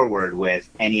move forward with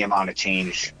any amount of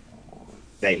change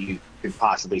that you could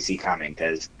possibly see coming.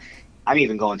 Because I'm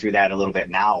even going through that a little bit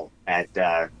now at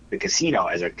the casino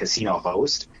as a casino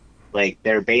host. Like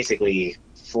they're basically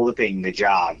flipping the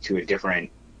job to a different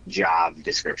job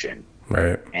description,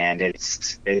 Right. and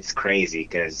it's crazy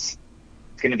because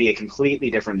it's going to be a completely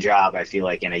different job. I feel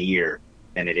like in a year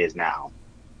than it is now.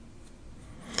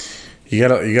 You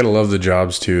gotta love the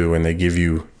jobs too when they give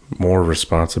you more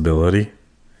responsibility,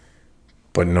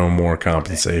 but no more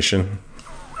compensation.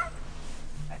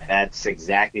 That's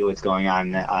exactly what's going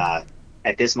on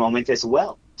at this moment as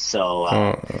well. So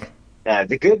Uh,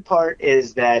 the good part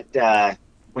is that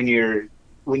when you're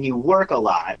when you work a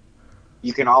lot,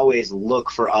 you can always look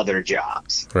for other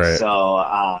jobs. right. So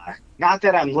not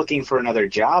that I'm looking for another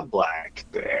job, Black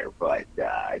Bear, but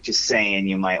just saying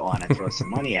you might want to throw some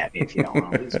money at me if you don't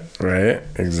want to lose me. Right.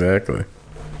 Exactly.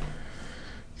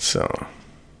 So,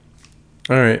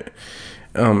 all right.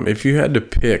 If you had to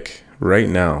pick right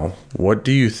now, what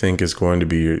do you think is going to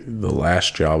be the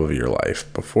last job of your life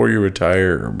before you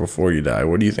retire or before you die?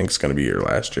 What do you think is going to be your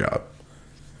last job?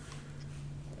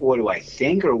 What do I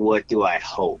think or what do I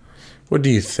hope? What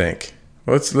do you think?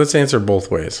 Let's answer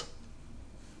both ways.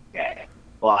 Okay.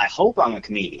 Well, I hope I'm a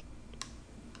comedian.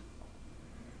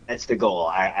 That's the goal.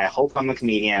 I hope I'm a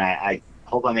comedian. I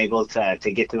hope I'm able to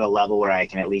get to the level where I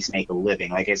can at least make a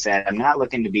living. Like I said, I'm not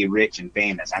looking to be rich and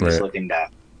famous. I'm just Right. looking to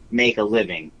make a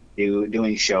living,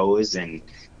 doing shows and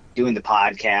doing the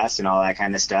podcast and all that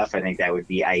kind of stuff. I think that would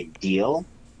be ideal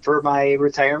for my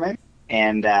retirement.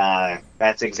 And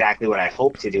that's exactly what I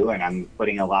hope to do. And I'm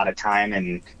putting a lot of time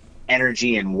and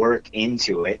energy and work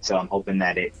into it. So I'm hoping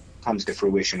that it comes to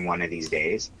fruition one of these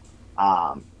days.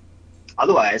 Um,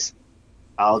 Otherwise,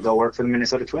 I'll go work for the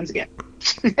Minnesota Twins again.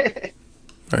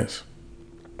 Nice.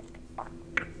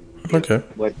 Okay.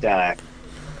 What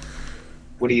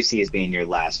do you see as being your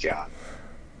last job?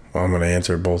 Well, I'm going to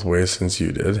answer both ways since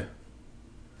you did.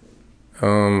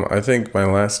 I think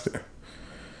I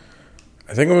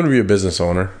think I'm going to be a business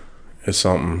owner. Is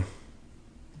something.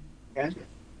 Okay.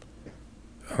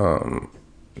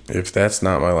 If that's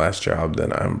not my last job,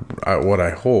 then what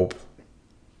I hope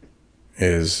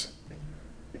is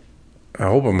I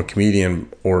hope I'm a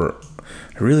comedian, or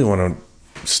I really want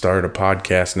to start a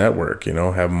podcast network,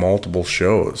 have multiple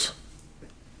shows.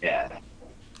 Yeah.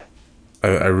 I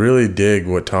really dig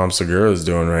what Tom Segura is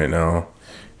doing right now,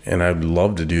 and I'd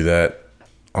love to do that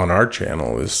on our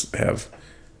channel, is have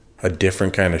a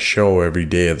different kind of show every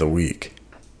day of the week.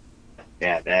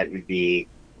 Yeah, that'd be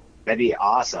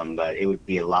awesome, but it would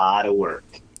be a lot of work.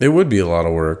 It would be a lot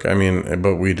of work. I mean,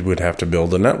 but we would have to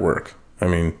build a network. I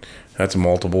mean, that's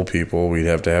multiple people. We'd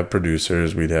have to have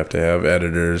producers. We'd have to have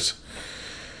editors.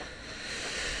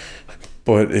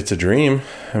 But it's a dream.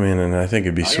 I mean, and I think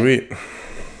it'd be sweet.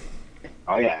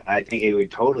 Oh yeah, I think it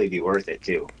would totally be worth it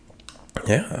too.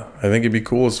 Yeah, I think it'd be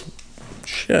cool as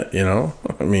shit, you know?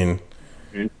 I mean,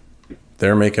 Mhm.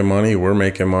 they're making money, we're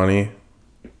making money.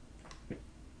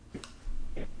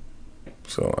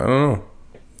 So, I don't know.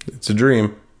 It's a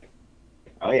dream.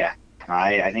 Oh yeah,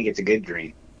 I think it's a good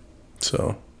dream.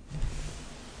 So,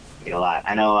 A lot.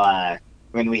 I know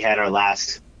when we had our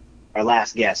last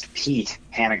guest, Pete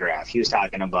Hanegraaff, he was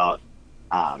talking about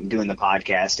doing the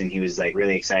podcast, and he was like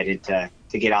really excited to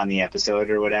get on the episode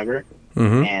or whatever.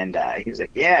 mm-hmm. And he was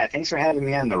like, "Yeah, thanks for having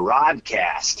me on the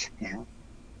Rodcast." You know,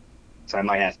 so I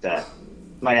might have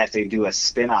to do a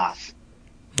spin-off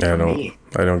I for don't, me.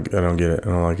 I don't get it. I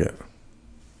don't like it.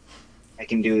 I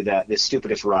can do the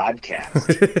stupidest Rodcast.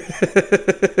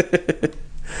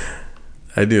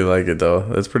 I do like it though.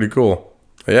 That's pretty cool.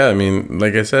 Yeah, I mean,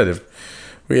 like I said, if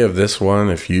we have this one,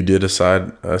 if you did a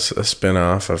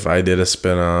spin-off, if I did a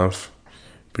spin-off,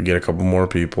 we get a couple more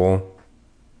people.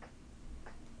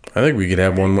 I think we could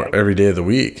have one more every day of the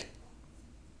week.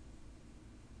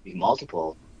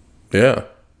 Multiple. Yeah.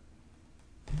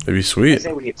 It'd be I sweet.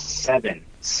 say we get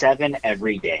seven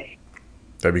every day.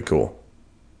 That'd be cool.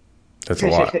 That's a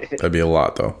lot. That'd be a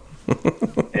lot though.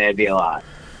 That'd be a lot.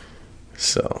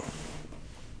 So,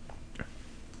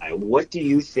 What do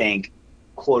you think,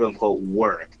 quote unquote,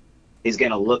 work is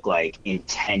going to look like in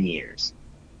 10 years?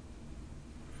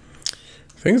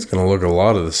 I think it's going to look a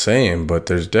lot of the same, but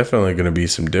there's definitely going to be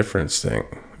some difference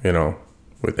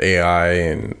with AI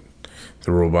and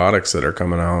the robotics that are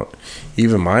coming out.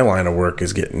 Even my line of work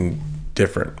is getting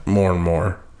different more and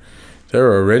more.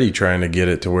 They're already trying to get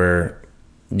it to where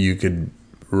you could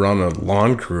run a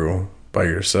lawn crew by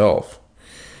yourself.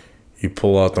 You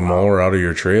pull out the mower out of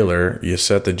your trailer, you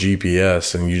set the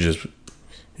GPS, and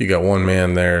you got one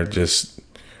man there just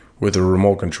with a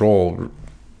remote control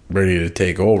ready to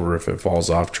take over if it falls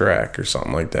off track or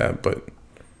something like that. But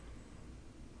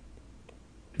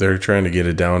they're trying to get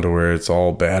it down to where it's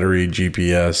all battery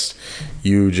GPS.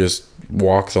 You just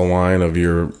walk the line of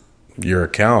your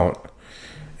account,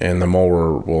 and the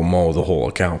mower will mow the whole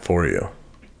account for you.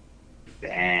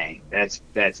 Dang, that's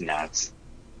nuts.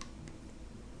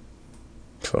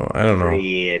 So I don't know.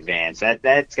 Pretty advanced.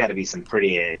 That's got to be some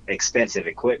pretty expensive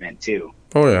equipment too.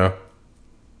 Oh yeah.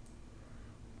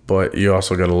 But you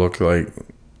also got to look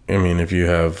if you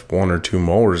have one or two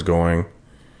mowers going,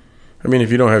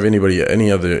 if you don't have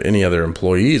any other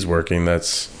employees working,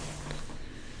 that's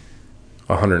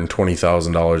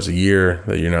 $120,000 a year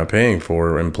that you're not paying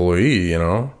for employee, you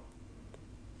know?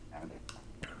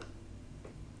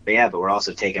 But yeah, but we're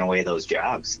also taking away those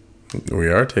jobs. We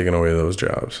are taking away those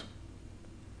jobs.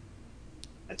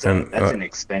 That's an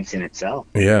expense in itself.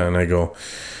 Yeah, and I go,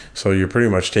 so you're pretty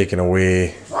much taking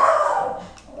away.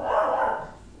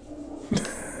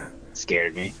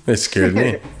 Scared me. It scared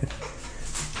me.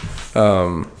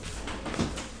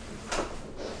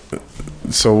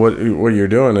 So what you're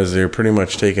doing is you're pretty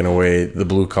much taking away the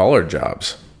blue collar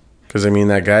jobs, because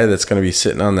that guy that's going to be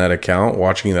sitting on that account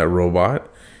watching that robot,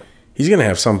 he's going to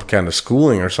have some kind of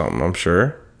schooling or something, I'm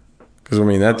sure. Because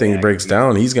that thing breaks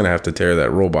down, he's going to have to tear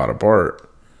that robot apart.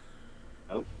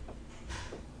 Oh.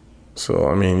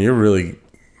 So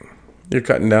you're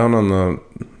cutting down on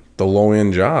the low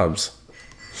end jobs.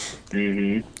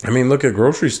 Mm-hmm. Look at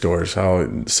grocery stores,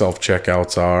 how self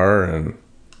checkouts are, and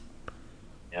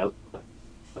Yep.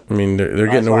 they're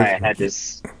getting away.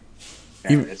 That's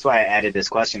why I added this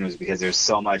question, was because there's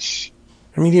so much.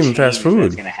 Even fast food.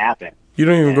 That's going to happen. You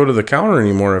don't even go to the counter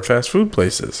anymore at fast food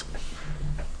places.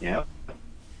 Yep.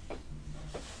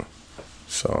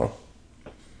 So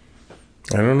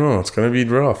I don't know. It's going to be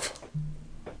rough.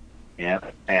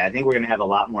 Yep. I think we're going to have a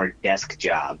lot more desk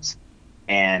jobs,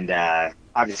 and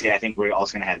obviously, I think we're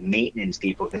also going to have maintenance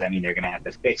people, because they're going to have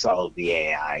to fix all of the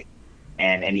AI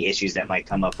and any issues that might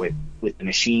come up with the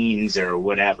machines or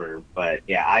whatever. But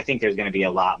yeah, I think there's going to be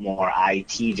a lot more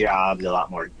IT jobs, a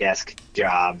lot more desk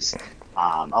jobs,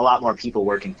 a lot more people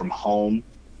working from home.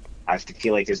 I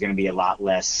feel like there's going to be a lot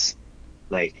less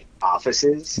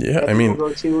offices that people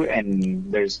go to,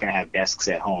 and they're just going to have desks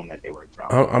at home that they work from.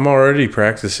 I'm already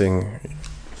practicing.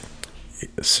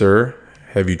 Sir,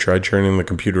 have you tried turning the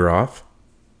computer off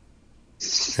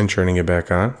and turning it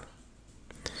back on?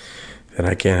 Then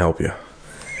I can't help you.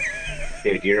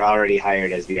 Dude, you're already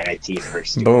hired as the IT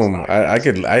person. Boom. I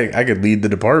could lead the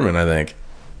department, I think.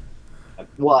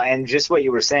 Well, and just what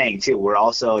you were saying too, we're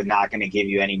also not going to give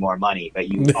you any more money, but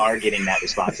you are getting that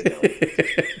responsibility.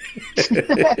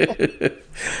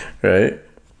 Right?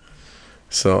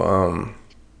 So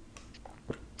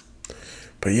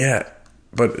but yeah,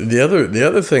 but the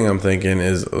other thing I'm thinking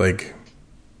is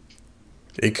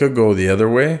It could go the other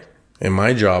way, and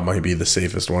my job might be the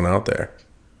safest one out there.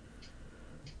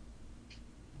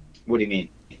 What do you mean?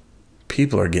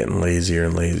 People are getting lazier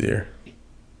and lazier.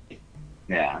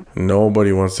 Yeah.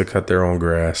 Nobody wants to cut their own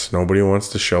grass. Nobody wants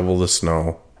to shovel the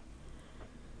snow.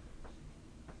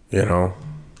 You know?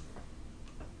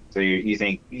 So you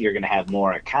think you're going to have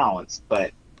more accounts,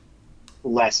 but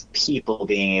less people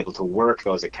being able to work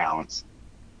those accounts.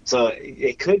 So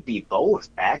it could be both,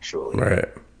 actually. Right.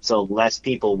 So less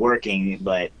people working,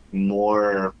 but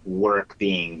more work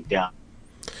being done.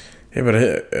 Yeah, but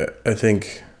I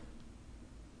think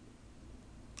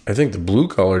the blue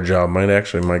collar job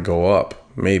might go up,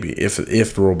 maybe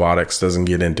if robotics doesn't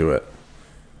get into it.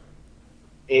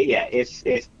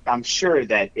 If I'm sure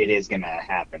that it is going to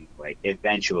happen, like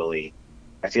eventually.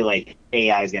 I feel like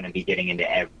AI is going to be getting into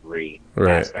every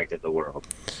aspect of the world.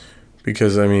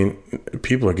 Because I mean,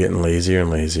 people are getting lazier and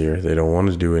lazier. They don't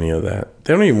want to do any of that.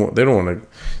 They don't want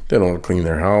to clean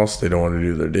their house. They don't want to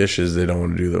do their dishes. They don't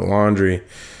want to do their laundry.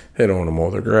 They don't want to mow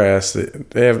their grass.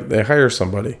 They hire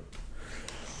somebody.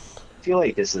 I feel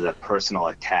like this is a personal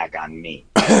attack on me.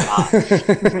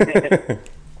 I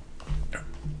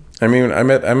mean, I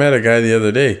met a guy the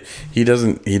other day. He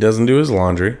doesn't do his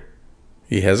laundry.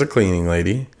 He has a cleaning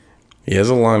lady. He has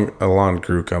a lawn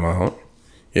crew come out.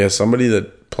 He has somebody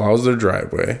that plows their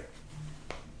driveway.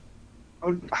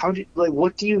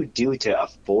 What do you do to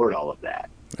afford all of that?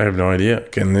 I have no idea.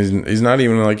 And he's not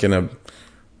even like in a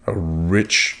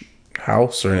rich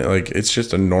house or anything. Like, it's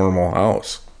just a normal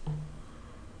house.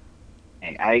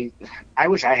 And I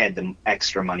wish I had the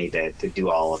extra money to do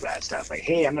all of that stuff. Like,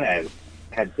 hey, I'm gonna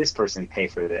have this person pay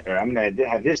for that, or I'm gonna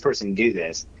have this person do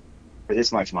this for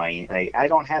this much money. Like, I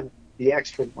don't have the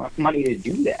extra money to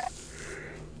do that.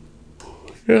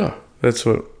 Yeah, that's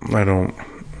what I don't.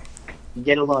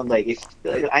 Get alone, like, if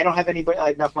I don't have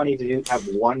enough money to have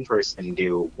one person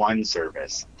do one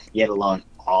service, yet alone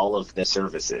all of the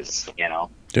services, you know.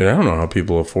 Dude, I don't know how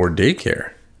people afford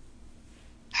daycare.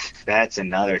 That's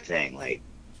another thing. Like,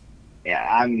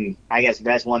 yeah, I guess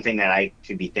that's one thing that I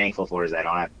should be thankful for is I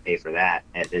don't have to pay for that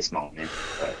at this moment.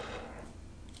 But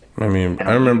I mean,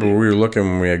 I remember we were looking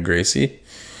when we had Gracie,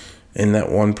 and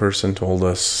that one person told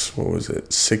us, what was it,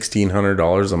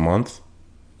 $1,600 a month?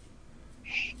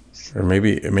 Or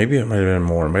maybe it might have been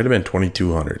more. It might have been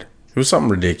 $2,200. It was something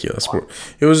ridiculous.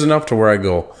 It was enough to where I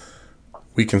go,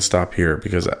 we can stop here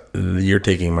because you're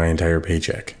taking my entire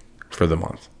paycheck for the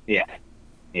month. Yeah.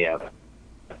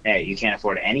 Hey, you can't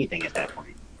afford anything at that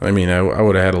point. I mean, I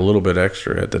would have had a little bit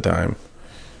extra at the time.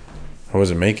 I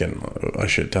wasn't making a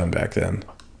shit ton back then.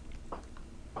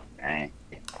 Right.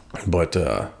 But,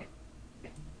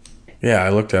 yeah, I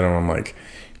looked at him. I'm like,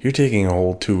 you're taking a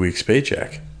whole 2 weeks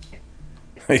paycheck.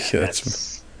 Like,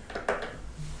 that's...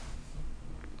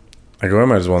 I go, I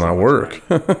might as well not work.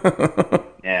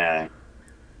 Yeah.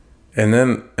 And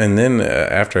then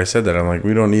after I said that, I'm like,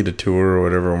 we don't need a tour or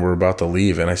whatever, and we're about to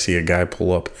leave, and I see a guy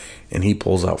pull up, and he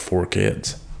pulls out 4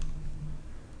 kids.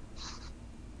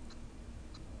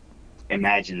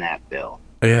 Imagine that, Bill.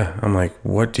 Yeah, I'm like,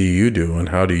 what do you do, and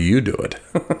how do you do it?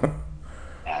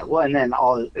 Yeah, well, and then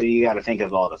you got to think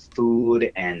of all the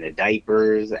food and the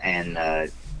diapers and the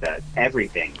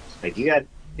everything. Like, you got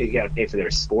to pay for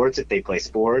their sports if they play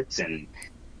sports, and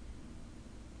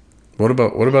what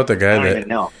about the guy I don't even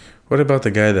know. What about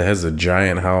the guy that has a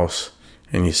giant house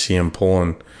and you see him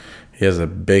pulling? He has a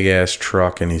big ass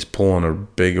truck and he's pulling a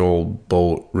big old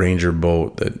boat, Ranger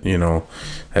boat. That, you know,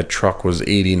 that truck was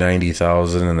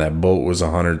 90,000 and that boat was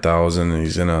 100,000 and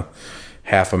he's in a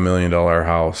 $500,000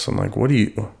 house. I'm like, what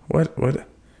am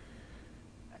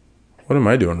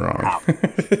I doing wrong?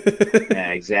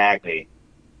 Yeah, exactly.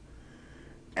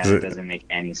 That doesn't make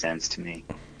any sense to me.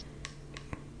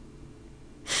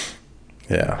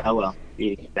 Yeah. Oh well,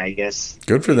 I guess.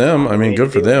 Good for them. I mean,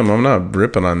 good for them. I'm not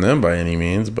ripping on them by any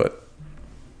means, but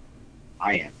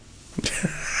I am.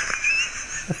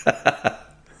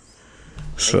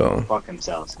 So. They fuck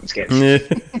themselves. I'm scared. Yeah.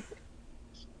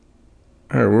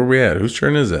 All right, where we at? Whose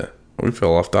turn is it? We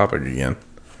fell off topic again.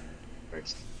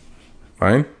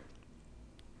 Fine.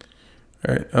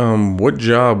 All right. What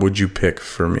job would you pick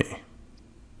for me?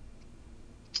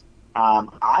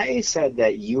 I said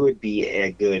that you would be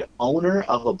a good owner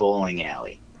of a bowling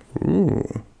alley.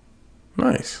 Ooh,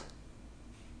 nice.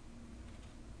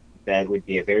 That would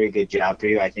be a very good job for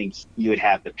you. I think you would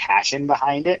have the passion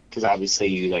behind it because obviously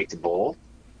you like to bowl.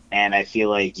 And I feel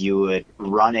like you would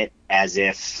run it as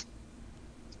if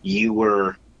you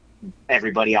were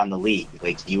everybody on the league.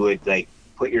 Like, you would, like,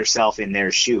 put yourself in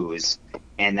their shoes.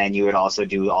 And then you would also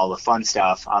do all the fun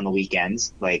stuff on the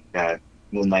weekends, like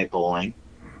moonlight bowling.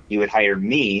 You would hire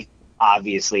me,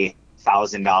 obviously,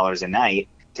 $1,000 a night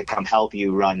to come help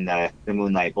you run the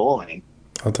Moonlight Bowling.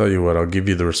 I'll tell you what, I'll give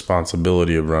you the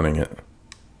responsibility of running it,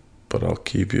 but I'll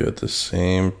keep you at the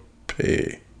same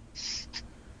pay.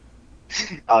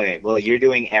 Okay, well, you're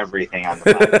doing everything on the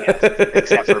podcast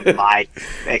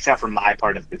except for my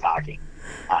part of the talking.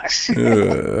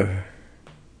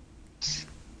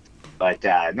 But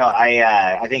no,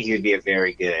 I think you'd be a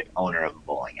very good owner of a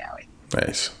bowling alley.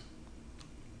 Nice.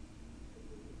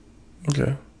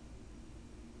 Okay.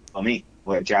 Well, me,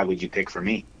 what job would you pick for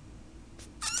me?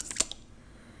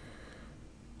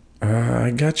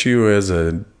 I got you as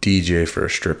a DJ for a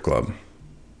strip club.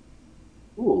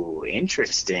 Ooh,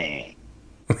 interesting.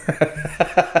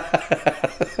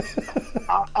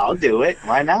 I'll do it.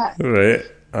 Why not? Right.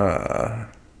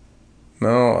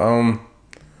 No,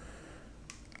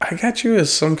 I got you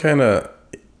as some kind of...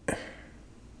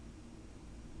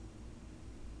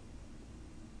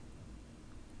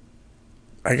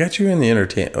 I got you in the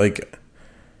entertain... Like,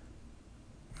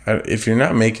 if you're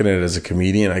not making it as a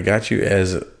comedian, I got you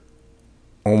as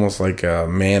almost like a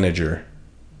manager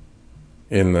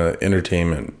in the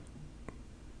entertainment.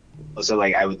 So,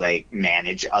 like, I would, like,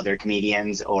 manage other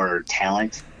comedians or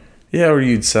talent? Yeah, or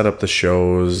you'd set up the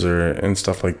shows and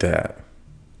stuff like that.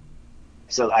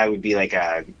 So I would be, like,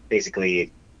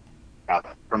 basically a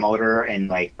promoter and,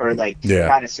 like, or, like, Yeah.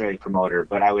 not necessarily promoter,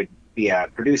 but I would be a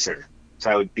producer. So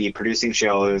I would be producing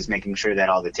shows, making sure that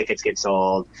all the tickets get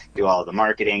sold, do all the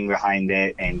marketing behind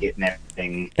it, and getting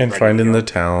everything And ready finding to go. the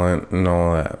talent and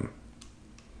all that.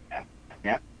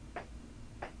 Yeah.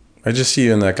 I just see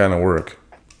you in that kind of work.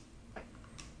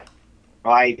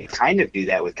 Well, I kind of do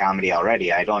that with comedy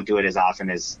already. I don't do it as often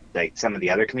as, like, some of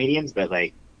the other comedians, but,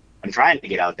 like, I'm trying to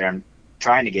get out there. I'm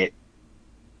trying to get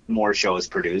more shows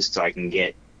produced so I can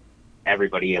get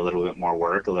everybody a little bit more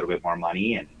work, a little bit more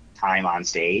money, and time on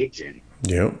stage. And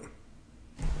Yep.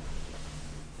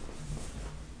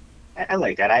 I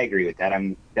like that. I agree with that.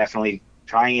 I'm definitely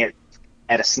trying it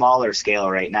at a smaller scale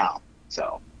right now.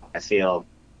 So I feel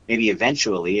maybe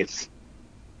eventually, if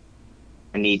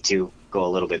I need to, go a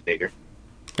little bit bigger.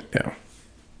 Yeah.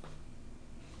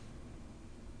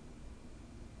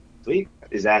 Sweet.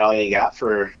 Is that all you got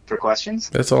for questions?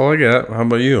 That's all I got. How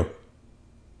about you?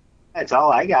 That's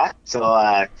all I got. So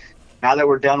now that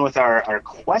we're done with our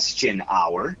question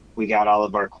hour, we got all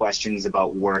of our questions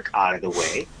about work out of the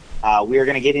way. We are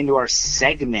going to get into our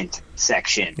segment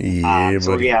section. Yeah,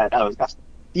 so buddy. we got a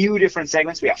few different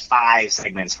segments. We have 5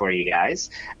 segments for you guys.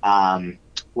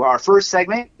 Well, our first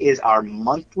segment is our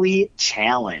monthly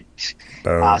challenge.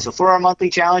 So for our monthly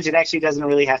challenge, it actually doesn't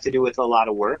really have to do with a lot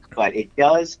of work, but it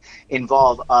does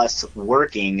involve us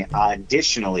working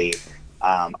additionally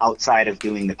outside of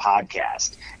doing the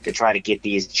podcast to try to get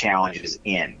these challenges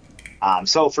in.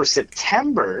 So for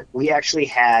September, we actually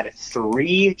had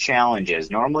 3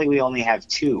 challenges. Normally we only have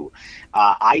 2.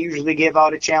 I usually give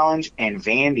out a challenge, and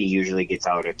Vandy usually gets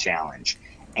out a challenge.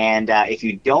 And if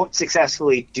you don't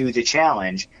successfully do the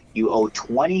challenge, you owe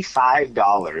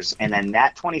 $25, and then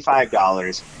that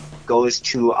 $25 goes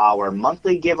to our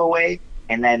monthly giveaway,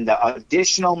 and then the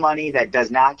additional money that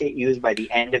does not get used by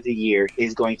the end of the year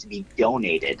is going to be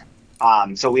donated.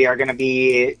 So we are going to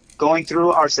be going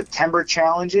through our September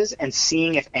challenges and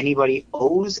seeing if anybody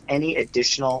owes any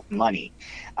additional money.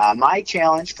 My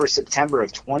challenge for September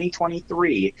of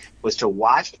 2023 was to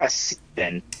watch a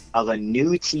season of a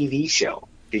new TV show.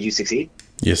 Did you succeed?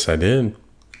 Yes, I did.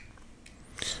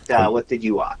 What did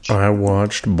you watch? I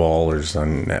watched Ballers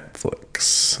on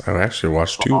Netflix. I actually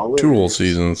watched two Ballers. whole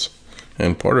seasons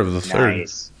and part of the third.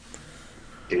 Nice.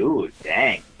 Dude,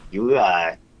 dang. You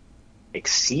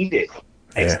exceeded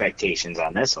expectations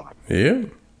on this one. Yeah.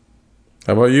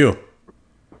 How about you?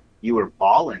 You were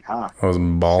balling, huh? I was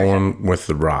balling with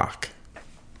The Rock.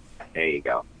 There you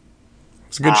go.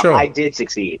 It's a good show. I did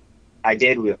succeed. I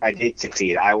did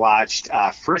succeed. I watched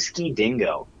Frisky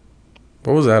Dingo.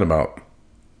 What was that about?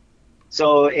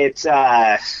 So it's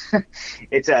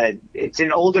it's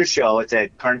an older show. It's a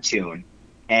cartoon,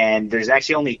 and there's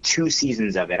actually only 2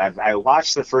 seasons of it. I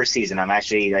watched the first season. I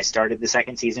started the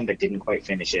second season, but didn't quite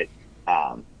finish it.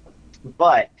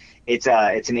 But it's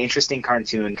an interesting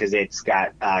cartoon because it's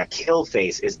got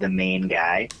Killface is the main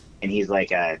guy, and he's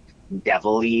like a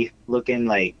devil-y looking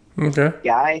like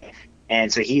guy,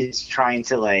 and so he's trying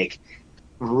to like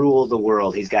rule the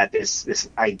world. He's got this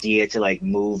idea to like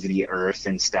move the earth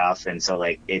and stuff, and so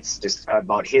like it's just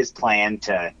about his plan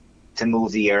to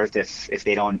move the earth if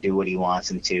they don't do what he wants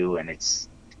them to, and it's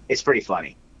pretty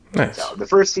funny. Nice. So the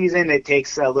first season it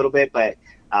takes a little bit, but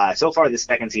so far the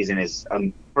second season is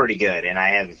pretty good, and I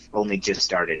have only just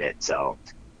started it, so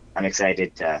I'm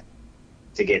excited to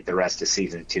get the rest of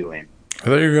season 2 in. I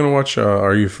thought you were gonna watch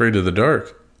Are You Afraid of the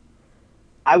Dark?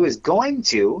 I was going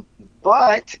to,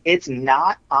 but it's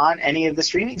not on any of the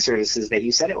streaming services that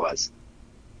you said it was.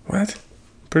 What?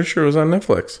 Pretty sure it was on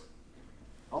Netflix.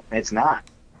 Oh, it's not.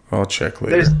 I'll check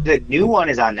later. There's the new one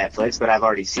is on Netflix, but I've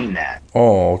already seen that.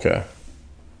 Oh, okay.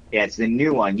 Yeah, it's the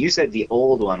new one. You said the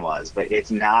old one was, but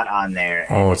it's not on there.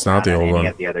 Oh, it's not the on old any one.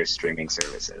 of the other streaming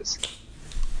services.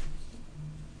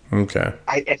 Okay.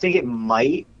 I think it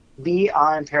might be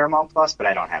on Paramount Plus, but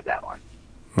I don't have that one.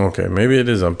 Okay, maybe it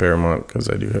is on Paramount because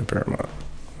I do have Paramount.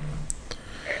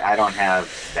 I don't have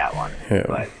that one. Yeah.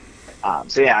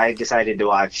 But so yeah, I decided to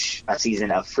watch a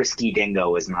season of Frisky Dingo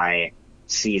was my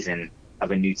season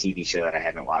of a new TV show that I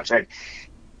haven't watched. I've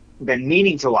been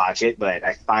meaning to watch it, but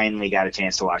I finally got a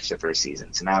chance to watch the first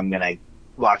season. So now I'm gonna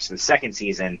watch the second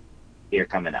season here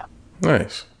coming up.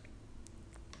 Nice.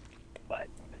 But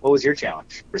what was your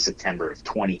challenge for September of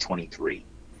 2023?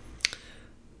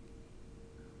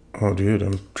 Oh, dude,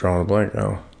 I'm drawing a blank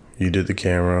now. You did the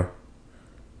camera.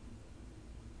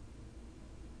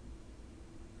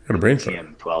 Got a brain fart.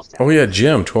 Gym 12 times. Oh yeah,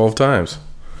 gym 12 times.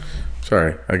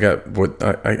 Sorry, I got what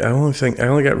I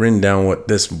only got written down what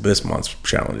this month's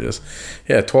challenge is.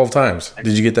 Yeah, 12 times.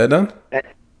 Did you get that done?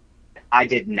 I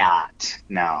did not.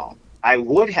 No, I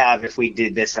would have if we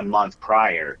did this a month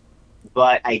prior,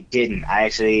 but I didn't. I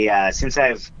actually, since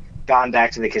I've gone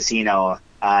back to the casino,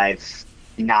 I've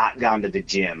not gone to the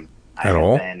gym At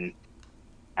all?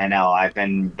 I know I've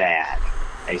been bad.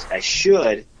 I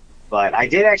should, but I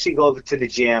did actually go to the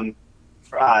gym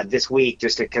this week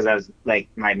just because I was like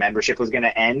my membership was going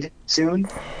to end soon,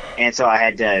 and so I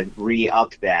had to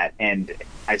re-up that. And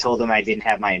I told him I didn't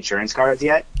have my insurance cards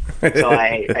yet, so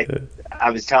I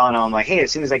was telling him like, hey,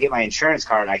 as soon as I get my insurance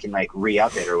card, I can like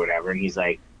re-up it or whatever. And he's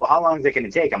like, well, how long is it going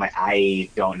to take? I'm like, I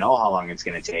don't know how long it's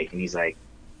going to take. And he's like,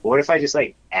 what if I just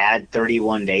like add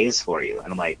 31 days for you?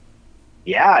 And I'm like,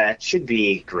 yeah, that should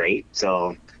be great.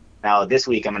 So now this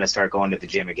week I'm going to start going to the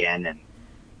gym again,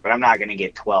 but I'm not going to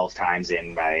get 12 times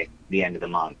in by the end of the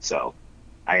month. So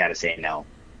I got to say no.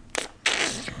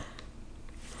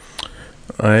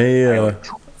 I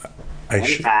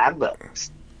should. 25 bucks.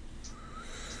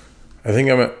 I think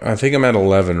I'm at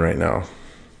 11 right now,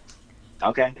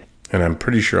 Okay. and I'm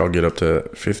pretty sure I'll get up to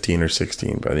 15 or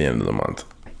 16 by the end of the month.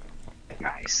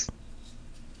 Nice.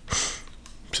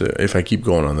 So if I keep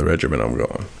going on the regimen, I'm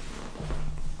going.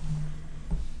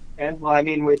 And well, I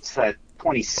mean, it's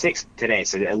 26 today,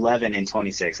 so 11 and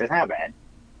 26. That's not bad.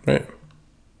 Right.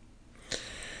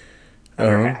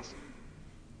 Another half.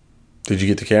 Did you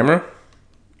get the camera?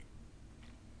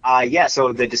 Yeah,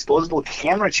 so the disposable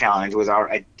camera challenge was our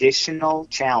additional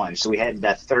challenge. So we had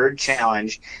the third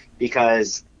challenge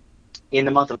because in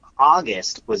the month of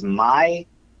August was my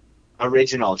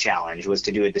original challenge was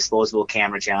to do a disposable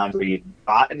camera challenge where you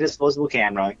bought a disposable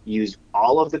camera, use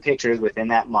all of the pictures within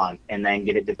that month, and then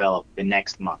get it developed the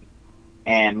next month.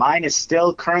 And mine is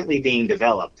still currently being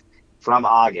developed from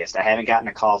August. I haven't gotten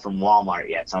a call from Walmart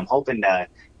yet, so I'm hoping to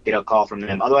get a call from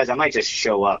them. Otherwise, I might just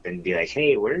show up and be like,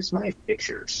 hey, where's my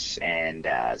pictures? And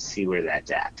see where that's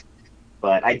at.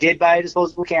 But I did buy a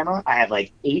disposable camera. I have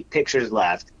like 8 pictures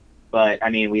left. But,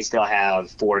 I mean, we still have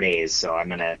 4 days, so I'm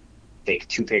going to take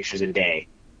 2 pictures a day.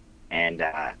 And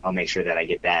I'll make sure that I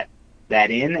get that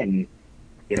in and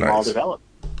get them all developed.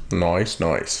 Nice.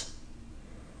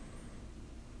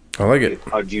 I like it.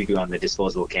 How'd you do on the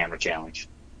disposable camera challenge?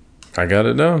 I got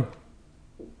it done.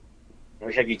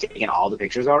 Have you taken all the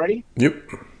pictures already? Yep.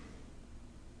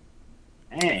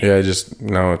 Dang. Yeah,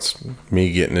 now it's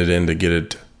me getting it in to get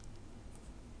it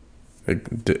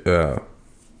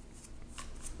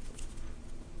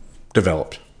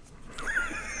developed.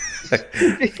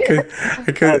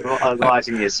 I was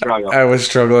watching you struggle. I was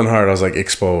struggling hard. I was like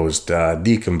exposed,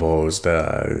 decomposed,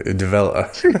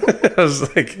 develop. I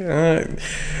was like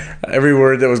every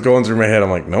word that was going through my head. I'm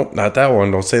like, nope, not that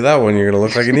one. Don't say that one. You're gonna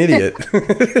look like an idiot.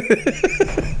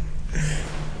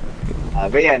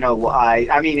 But yeah, no,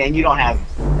 I mean, and you don't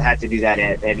have to do that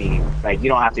at any, like, you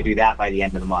don't have to do that by the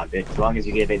end of the month. As long as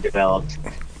you get it developed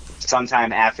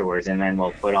sometime afterwards, and then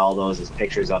we'll put all those as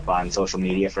pictures up on social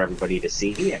media for everybody to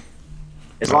see. And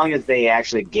as long as they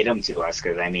actually get them to us,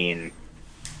 because I mean,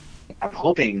 I'm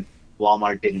hoping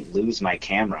Walmart didn't lose my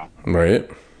camera. Right.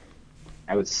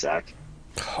 That would suck.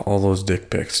 All those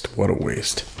dick pics. What a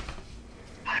waste.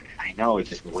 I know, it's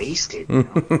just wasted. You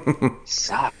know?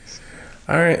 Sucks.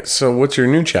 All right, so what's your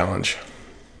new challenge?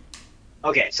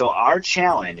 Okay, so our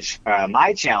challenge,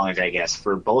 my challenge, I guess,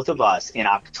 for both of us in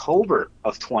October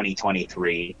of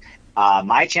 2023,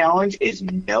 my challenge is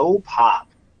no pop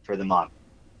for the month.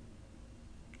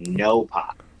 No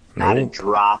pop. Not a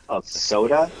drop of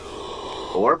soda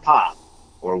or pop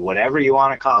or whatever you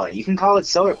want to call it. You can call it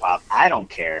soda pop. I don't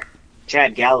care.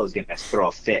 Chad Gallo's going to throw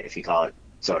a fit if you call it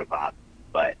soda pop.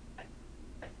 But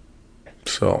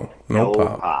So, no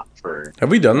pop. pop for. Have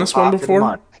we done this one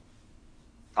before?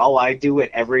 Oh, I do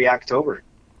it every October.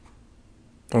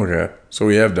 Okay. So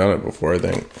we have done it before, I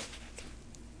think.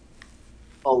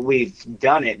 Oh, we've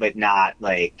done it, but not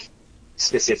like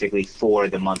specifically for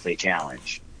the monthly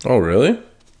challenge. Oh, really?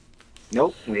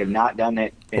 Nope, we have not done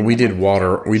it. We did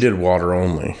water. Challenge. We did water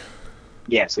only.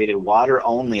 Yes, we did water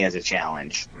only as a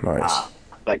challenge. Nice.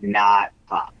 But not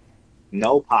pop.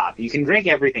 No pop. You can drink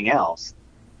everything else.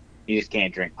 You just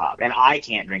can't drink pop. And I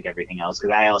can't drink everything else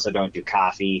because I also don't do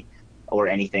coffee or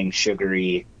anything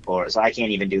sugary. So I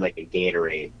can't even do like a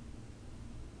Gatorade.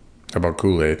 How about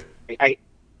Kool-Aid?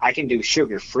 I can do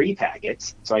sugar-free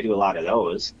packets, so I do a lot of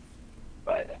those.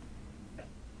 But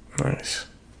nice.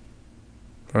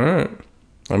 All right,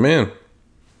 I'm in.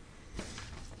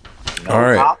 No all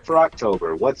right. Pop for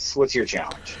October. What's your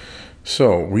challenge?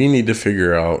 So we need to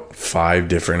figure out 5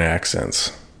 different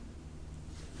accents.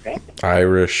 Okay.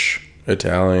 Irish,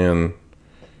 Italian,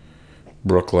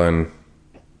 Brooklyn,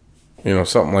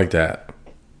 something like that.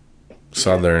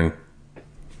 Southern,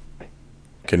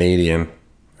 Canadian.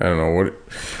 I don't know what.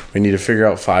 We need to figure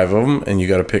out 5 of them, and you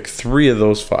got to pick 3 of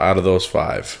those out of those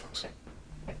 5.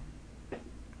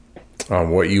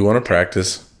 What you want to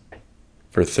practice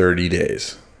for 30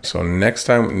 days. So next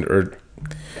time, or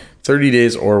 30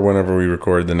 days, or whenever we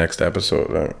record the next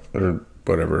episode, or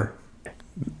whatever.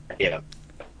 Yeah.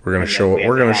 We're gonna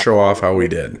show off how we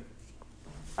did.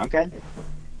 Okay.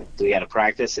 So we got to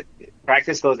practice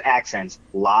those accents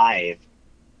live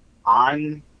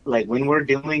on, like, when we're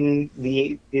doing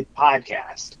the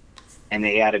podcast, and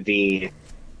they got to be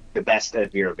the best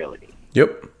of your ability.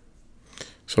 Yep.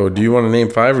 So do you want to name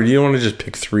 5, or do you want to just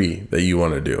pick 3 that you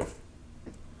want to do?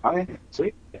 Okay,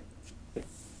 sweet.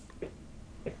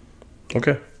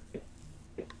 Okay.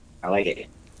 I like it.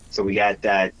 So we got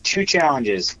 2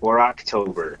 challenges for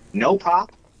October. No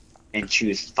pop, and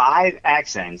choose 5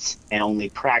 accents, and only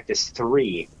practice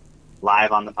 3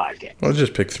 live on the podcast. I'll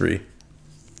just pick 3.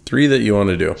 3 that you want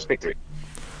to do. Just pick 3.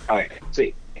 Okay,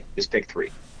 sweet. Just pick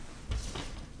 3.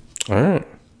 All right.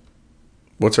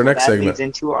 What's our next segment? That leads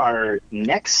into our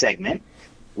next segment,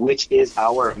 which is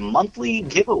our monthly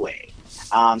giveaway.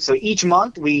 So each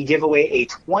month we give away a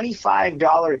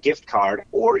 $25 gift card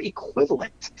or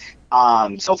equivalent.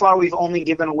 So far we've only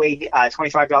given away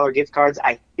 $25 gift cards.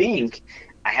 I think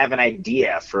I have an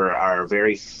idea for our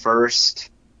very first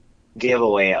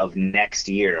giveaway of next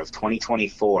year, of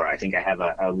 2024. I think I have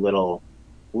a little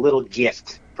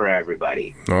gift for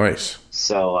everybody. Nice.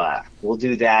 So we'll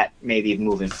do that maybe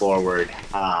moving forward.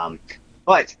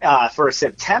 But for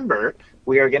September,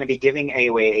 we are going to be giving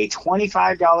away a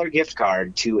 $25 gift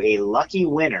card to a lucky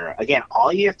winner. Again,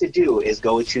 all you have to do is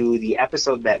go to the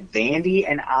episode that Vandy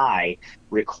and I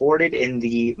recorded in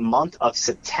the month of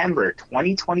September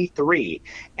 2023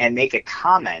 and make a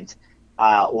comment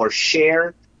or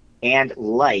share and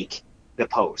like the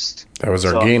post. That was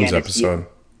our games episode.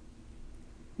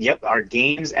 Yep, our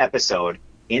games episode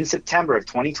in September of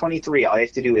 2023. All you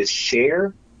have to do is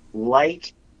share,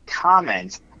 like,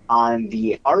 comment on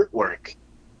the artwork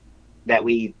that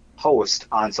we post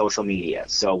on social media.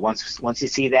 So once you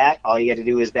see that, all you got to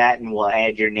do is that, and we'll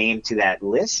add your name to that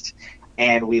list,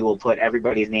 and we will put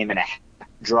everybody's name in a hat,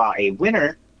 draw a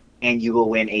winner, and you will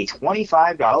win a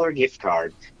 $25 gift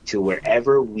card to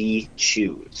wherever we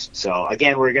choose. So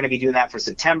again, we're going to be doing that for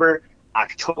September,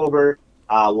 October.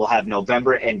 We'll have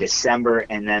November and December,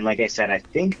 and then, like I said, I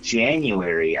think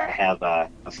January I have a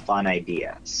fun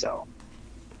idea. So.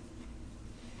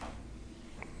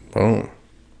 Boom.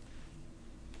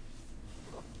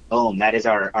 Boom. That is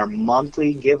our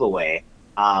monthly giveaway.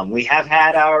 We have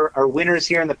had our winners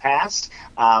here in the past.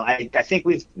 I think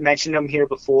we've mentioned them here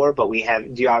before, but we have.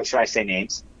 Should I say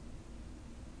names?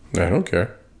 I don't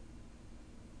care.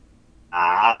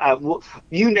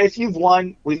 If you've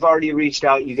won, we've already reached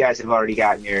out. You guys have already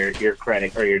gotten your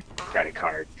credit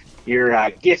card,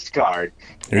 your gift card.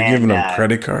 You're giving them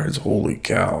credit cards? Holy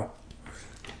cow!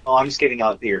 Oh, I'm just giving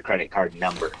out your credit card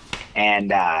number. And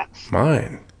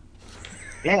mine.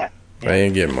 Yeah. I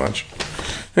ain't getting much.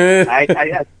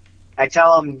 I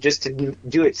tell them just to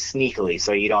do it sneakily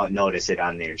so you don't notice it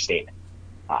on their statement.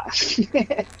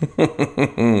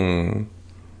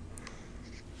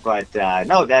 But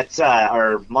no, that's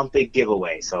our monthly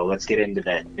giveaway. So let's get into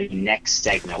the next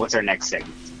segment. What's our next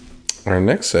segment? Our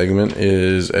next segment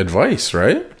is advice,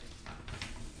 right?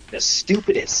 The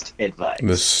stupidest advice.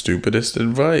 The stupidest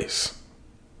advice.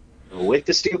 With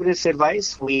the stupidest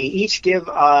advice, we each give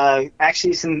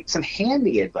actually some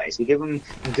handy advice. We give them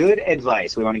good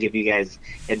advice. We want to give you guys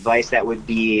advice that would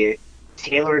be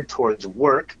tailored towards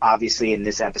work, obviously in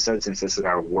this episode, since this is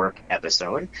our work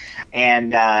episode.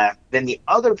 And then the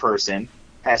other person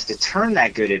has to turn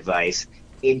that good advice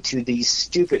into the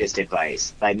stupidest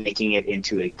advice by making it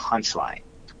into a punchline.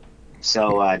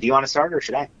 So do you want to start or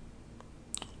should I?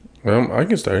 I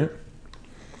can start.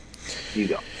 You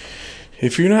go.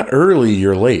 If you're not early,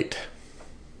 you're late.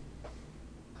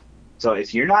 So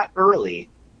if you're not early,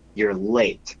 you're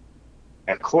late,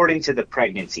 according to the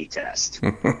pregnancy test.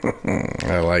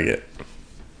 I like it.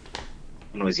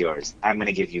 One was yours. I'm going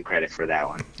to give you credit for that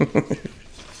one.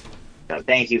 So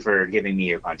thank you for giving me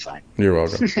your punchline. You're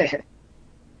welcome.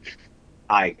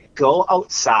 I go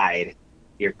outside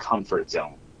your comfort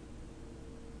zone.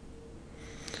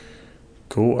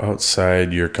 Go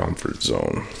outside your comfort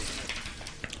zone.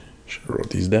 Should have wrote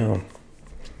these down.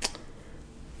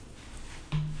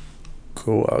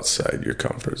 Go outside your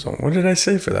comfort zone. What did I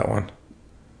say for that one?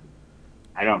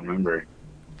 I don't remember.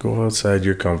 Go outside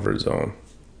your comfort zone.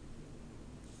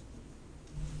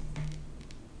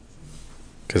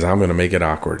 Because I'm going to make it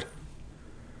awkward.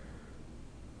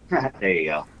 There you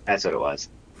go. That's what it was.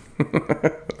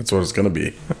 That's what it's going to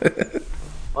be.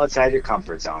 Well, outside your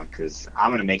comfort zone, because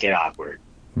I'm going to make it awkward.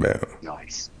 Man.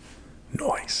 Nice.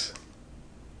 Nice.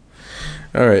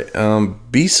 All right.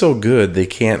 Be so good they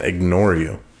can't ignore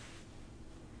you.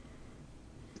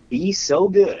 Be so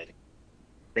good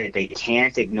that they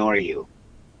can't ignore you.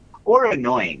 Or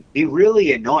annoying. Be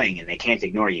really annoying and they can't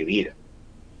ignore you either.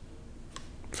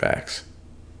 Facts.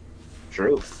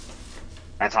 True.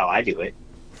 That's how I do it.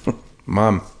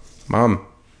 Mom. Mommy.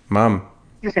 Mama.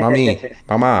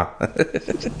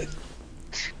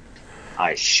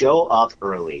 I show up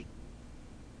early.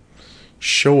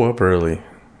 Show up early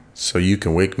so you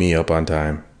can wake me up on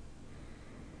time.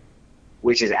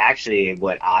 Which is actually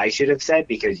what I should have said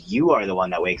because you are the one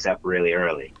that wakes up really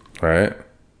early. Right?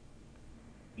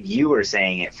 You were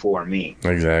saying it for me.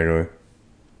 Exactly.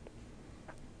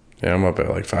 Yeah, I'm up at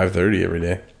like 5:30 every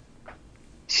day.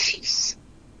 Jeez.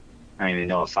 I don't even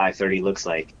know what 5:30 looks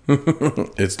like.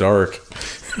 It's dark.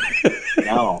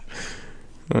 No.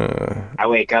 I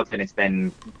wake up and it's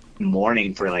been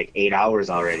morning for like 8 hours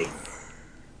already.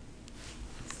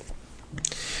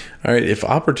 All right, if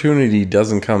opportunity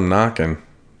doesn't come knocking,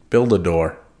 build a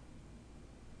door.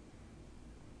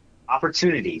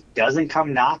 Opportunity doesn't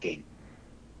come knocking.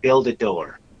 Build a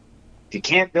door. If you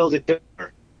can't build a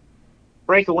door,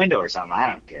 break a window or something. I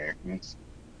don't care.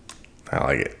 I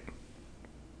like it.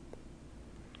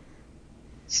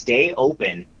 Stay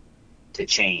open to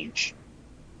change.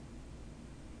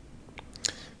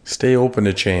 Stay open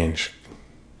to change.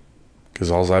 Because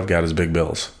all I've got is big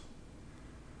bills.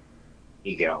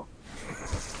 You go.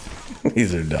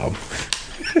 These are dumb.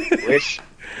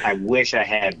 I wish I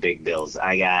had big bills.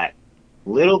 I got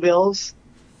little bills,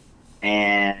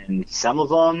 and some of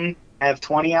them have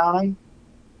 20 on them.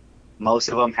 Most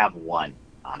of them have 1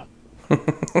 on them.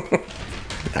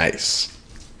 Nice.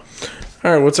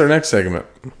 All right, what's our next segment?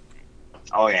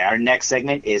 Oh, yeah. Our next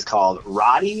segment is called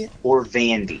Roddy or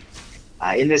Vandy.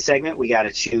 In this segment, we got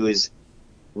to choose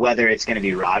whether it's going to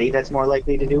be Roddy that's more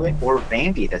likely to do it or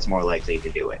Vandy that's more likely to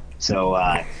do it. So,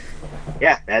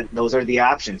 yeah, those are the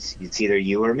options. It's either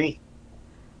you or me.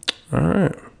 All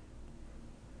right.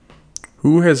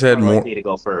 Who has had Who's more more likely to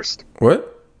go first?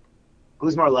 What?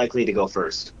 Who's more likely to go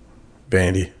first?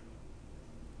 Vandy.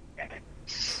 Okay.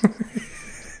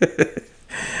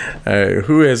 All right.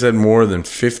 Who has had more than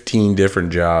 15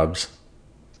 different jobs?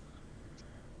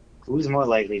 Who's more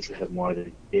likely to have more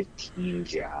than 15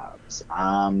 jobs?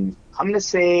 I'm going to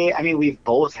say, I mean, we've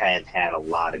both had a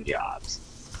lot of jobs.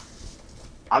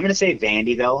 I'm going to say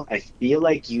Vandy, though. I feel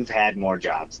like you've had more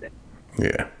jobs than me.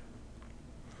 Yeah.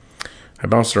 I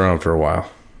bounced around for a while.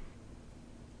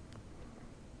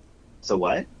 So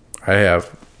what? I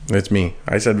have. It's me.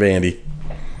 I said Vandy.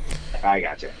 I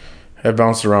gotcha. I've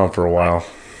bounced around for a while.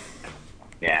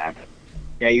 Yeah.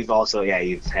 Yeah,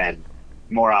 you've had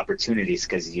more opportunities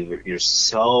because you're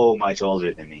so much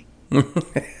older than me.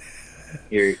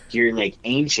 You're like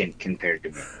ancient compared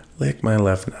to me. Lick my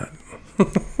left nut.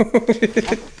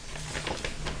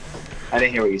 I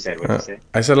didn't hear what you said. What did you say?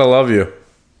 I said I love you.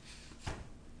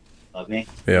 Love me?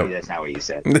 Yeah. Maybe that's not what you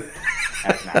said.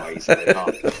 That's not what you said at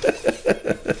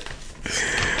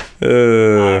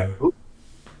all.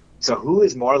 So who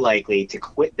is more likely to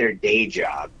quit their day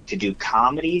job to do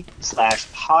comedy /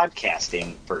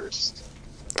 podcasting first?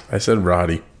 I said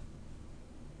Roddy. I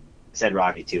said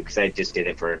Roddy too, because I just did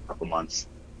it for a couple months.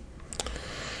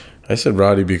 I said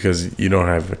Roddy because you don't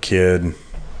have a kid.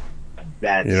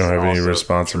 That's You don't have any also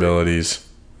responsibilities.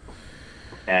 true.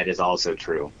 That is also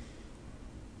true.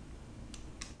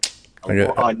 I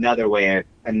get, Another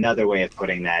way of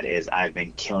putting that is I've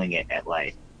been killing it at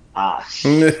life. Ah.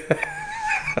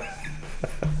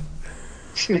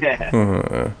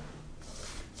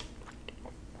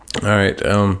 all right.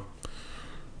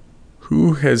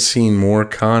 Who has seen more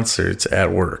concerts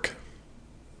at work?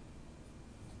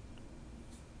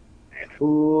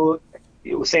 Who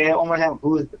say that one more time?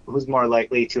 Who's more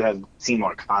likely to have seen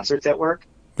more concerts at work?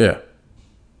 Yeah.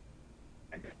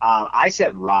 I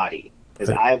said Roddy because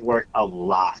I've worked a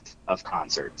lot of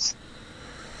concerts.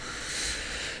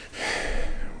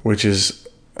 Which is,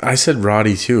 I said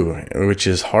Roddy too, which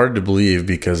is hard to believe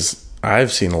because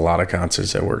I've seen a lot of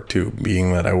concerts at work too,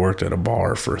 being that I worked at a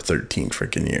bar for 13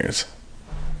 freaking years.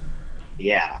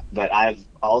 Yeah, but I've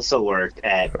also worked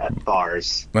at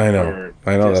bars I know.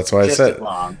 for That's why I just as said,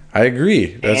 long. I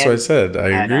agree. That's why I And said, I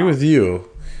I agree know. with you,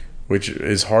 which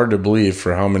is hard to believe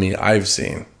for how many I've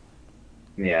seen.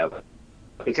 Yeah,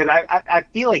 because I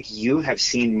feel like you have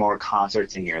seen more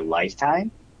concerts in your lifetime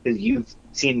because you've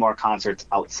seen more concerts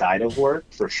outside of work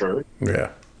for sure. Yeah.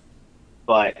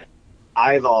 But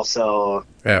I've also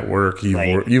At work,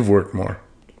 like you've worked more.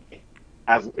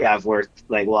 I've worked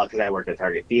like well because I worked at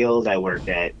Target Field, I worked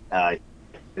at the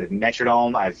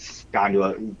Metrodome. I've gone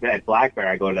to at Black Bear.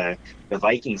 I go to the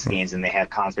Vikings games and they have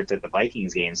concerts at the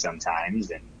Vikings games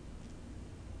sometimes, and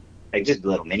like just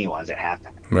little mini ones at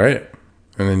halftime. Right.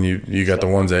 And then you got the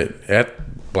So ones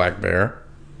at Black Bear.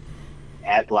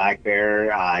 at Black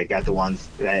Bear, I got the ones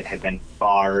that have been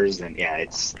bars, and yeah,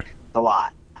 it's a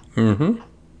lot. Mm-hmm.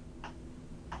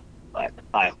 But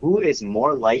who is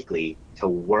more likely to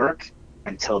work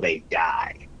until they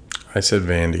die? I said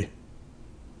Vandy.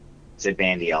 Said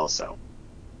Bandy also.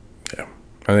 Yeah.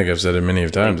 I think I've said it many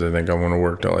Like, times. I think I want to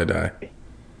work till I die.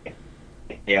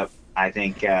 yep. I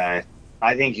think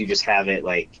you just have it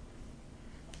like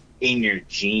in your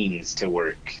genes to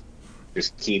work.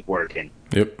 Just keep working.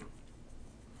 Yep.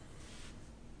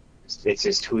 It's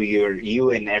just who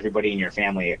you and everybody in your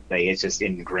family, like it's just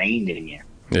ingrained in you.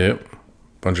 Yep.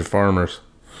 Bunch of farmers.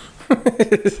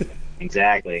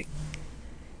 Exactly.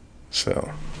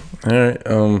 So, all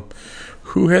right.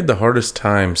 Who had the hardest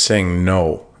time saying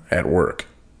no at work?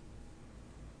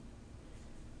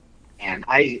 And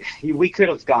we could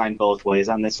have gone both ways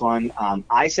on this one.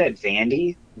 I said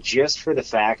Vandy just for the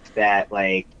fact that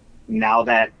like now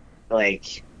that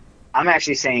like I'm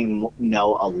actually saying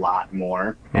no a lot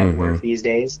more at Mm-hmm. work these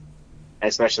days,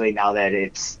 especially now that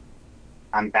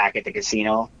I'm back at the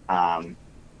casino.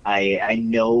 I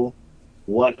know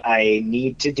what I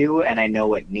need to do and I know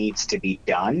what needs to be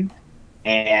done,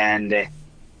 and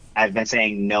I've been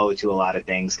saying no to a lot of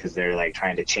things because they're like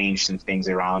trying to change some things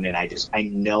around, and I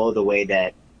know the way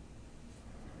that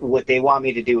what they want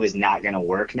me to do is not going to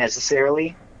work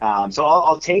necessarily. So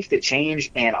I'll take the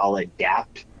change and I'll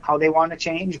adapt how they want to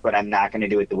change, but I'm not going to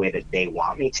do it the way that they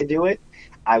want me to do it.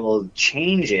 I will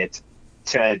change it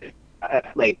to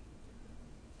like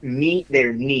meet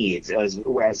their needs as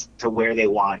to where they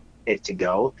want it to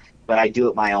go, but I do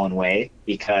it my own way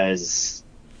because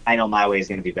I know my way is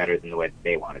going to be better than the way that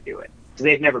they want to do it. So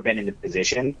they've never been in the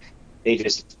position. They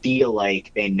just feel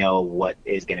like they know what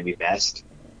is going to be best,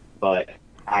 but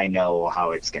I know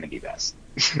how it's going to be best.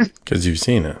 Because you've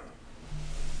seen it.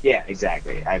 Yeah,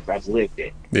 exactly. I've lived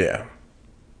it. Yeah.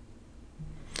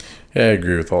 Yeah, I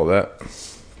agree with all that.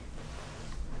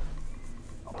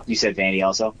 You said Vandy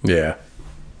also? Yeah.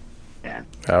 Yeah.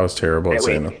 I was terrible at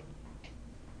saying no. Wait,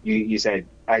 you said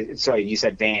sorry, you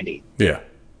said Vandy. Yeah.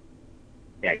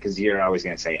 Yeah, because you're always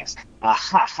going to say yes.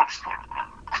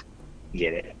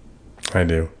 Get it? I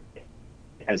do.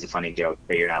 That was a funny joke,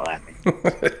 but you're not laughing.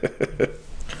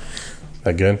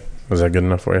 That good? Was that good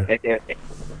enough for you?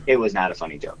 It was not a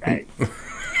funny joke. I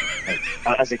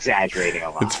was exaggerating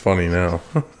a lot. It's funny now.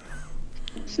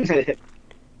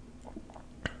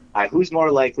 Who's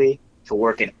more likely to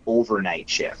work an overnight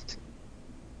shift?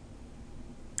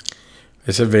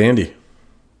 I said Vandy.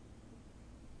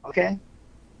 Okay.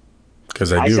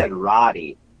 Because I I do. said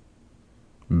Roddy.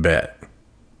 Bet.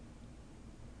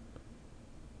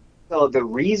 So the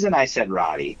reason I said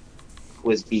Roddy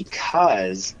was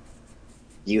because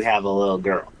you have a little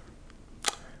girl.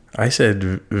 I said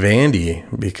Vandy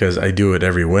because I do it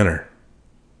every winter.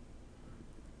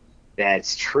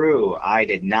 That's true. I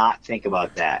did not think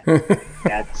about that.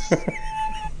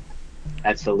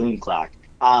 That's the loon clock.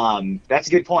 That's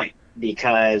a good point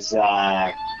because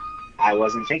I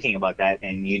wasn't thinking about that,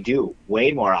 and you do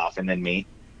way more often than me,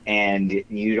 and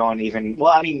you don't even.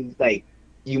 Well, I mean, like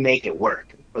you make it work.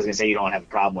 I was gonna say you don't have a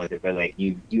problem with it, but like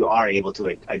you are able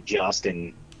to adjust,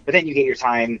 and but then you get your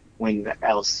time when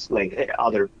else, like at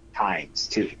other times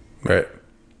too. Right.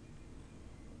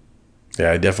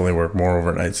 Yeah, I definitely work more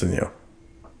overnights than you.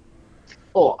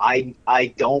 Oh,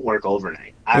 I don't work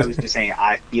overnight. I was just saying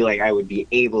I feel like I would be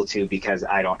able to because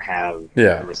I don't have the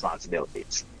Yeah,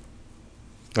 responsibilities.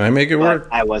 I make it But work.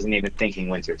 I wasn't even thinking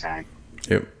winter time.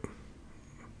 Yep.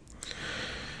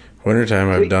 Wintertime,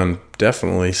 I've Sweet. done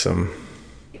definitely some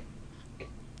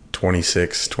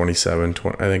 26, 27,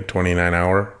 20, I think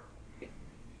 29-hour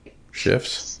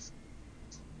shifts.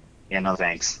 Yeah, no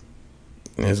thanks.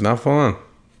 It's not fun.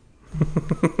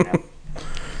 Yeah.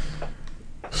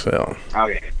 So,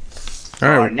 Okay.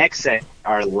 all So right.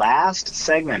 our last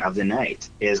segment of the night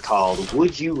is called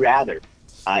 "Would You Rather."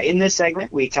 In this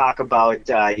segment, we talk about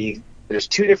there's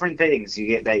two different things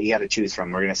that you got to choose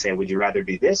from. We're gonna say, "Would you rather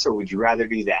do this or would you rather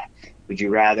do that? Would you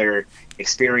rather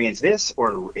experience this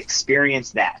or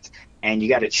experience that?" And you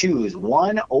got to choose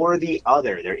one or the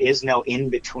other. There is no in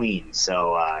between.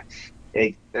 So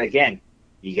again,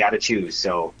 you got to choose.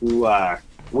 So who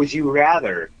would you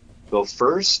rather go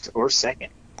first or second?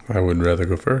 I would rather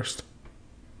go first.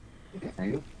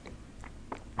 All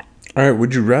right.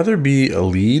 Would you rather be a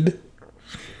lead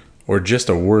or just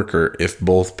a worker if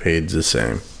both paid the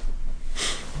same?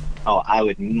 Oh, I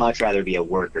would much rather be a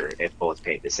worker if both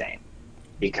paid the same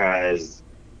because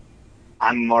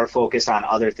I'm more focused on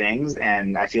other things.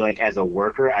 And I feel like as a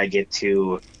worker, I get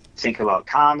to think about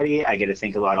comedy. I get to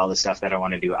think about all the stuff that I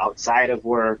want to do outside of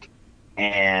work.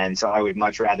 And so I would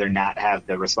much rather not have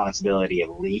the responsibility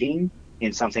of leading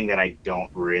in something that I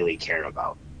don't really care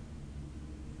about.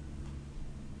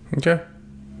 Okay.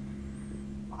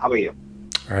 How about you?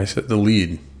 I said the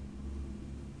lead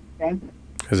Okay.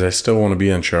 because I still want to be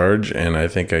in charge, and I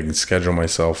think I can schedule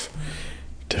myself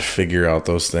to figure out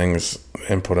those things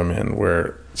and put them in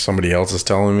where somebody else is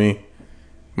telling me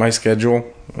my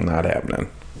schedule, not happening.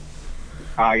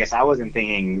 I guess I wasn't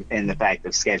thinking in the fact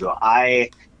of schedule.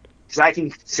 Because I can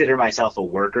consider myself a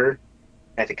worker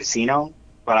at the casino,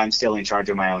 but I'm still in charge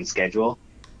of my own schedule.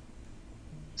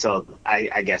 So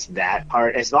I guess that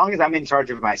part, as long as I'm in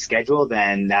charge of my schedule,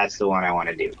 then that's the one I want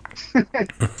to do.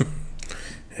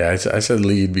 Yeah, I said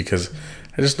lead because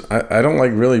I don't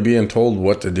like really being told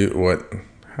what to do,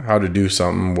 how to do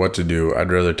something, what to do.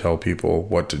 I'd rather tell people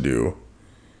what to do,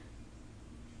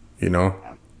 you know?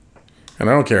 And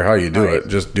I don't care how you No, do it,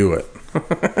 just do it.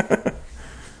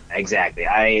 exactly.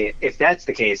 If that's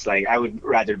the case, like I would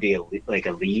rather be like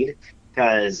a lead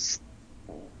because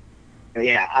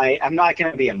yeah, I'm not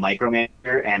going to be a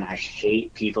micromanager, and I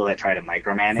hate people that try to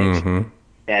micromanage. Mm-hmm.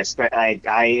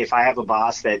 If I have a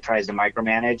boss that tries to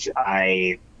micromanage,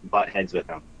 I butt heads with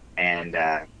them, and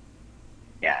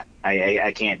yeah,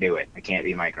 I can't do it. I can't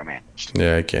be micromanaged.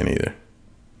 Yeah, I can't either.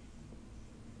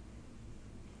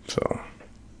 So, All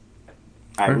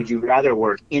right, would you rather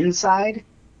work inside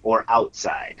or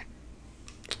outside?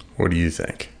 what do you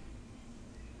think?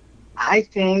 I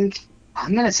think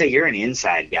I'm gonna say you're an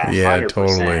inside guy, Yeah,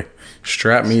 totally. 100%.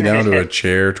 Strap me down to a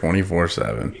chair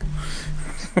 24/7.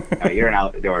 You're an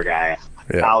outdoor guy,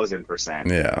 Yeah. 1,000%.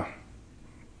 Yeah.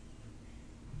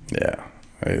 Yeah.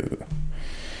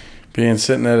 Being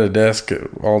sitting at a desk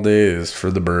all day is for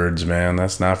the birds, man.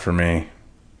 That's not for me.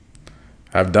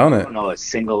 I've done it. I don't know a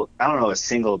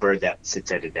single bird that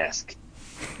sits at a desk.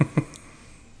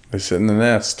 They sit in the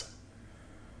nest.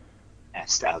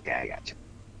 Okay, I got you.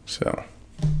 So,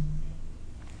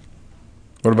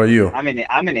 what about you? I'm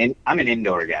an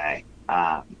indoor guy.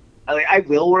 I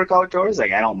will work outdoors.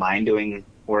 Like I don't mind doing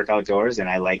work outdoors, and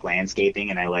I like landscaping,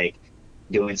 and I like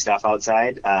doing stuff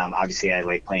outside. Obviously, I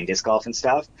like playing disc golf and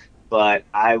stuff, but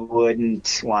I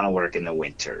wouldn't want to work in the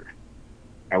winter.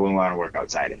 I wouldn't want to work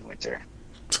outside in the winter.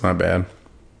 It's not bad.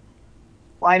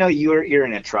 Well, I know you're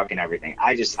in a truck and everything.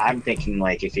 I'm thinking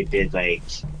like if you did like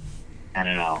I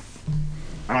don't know.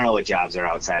 I don't know what jobs are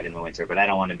outside in the winter, but I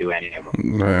don't want to do any of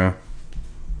them. Yeah.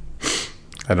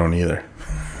 I don't either.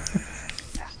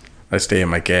 I stay in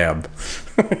my cab.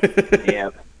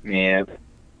 Yep. Yep.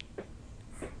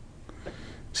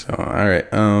 So, all right.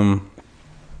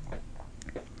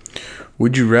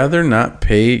 Would you rather not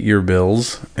pay your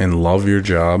bills and love your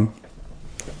job,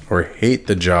 or hate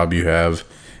the job you have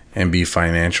and be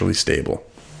financially stable?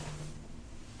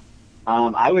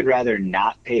 I would rather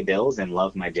not pay bills and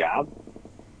love my job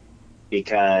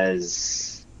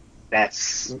because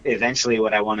that's eventually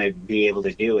what I want to be able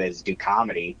to do is do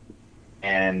comedy.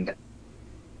 And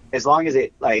as long as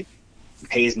it like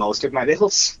pays most of my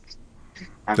bills,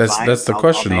 I'm fine. That's the I'll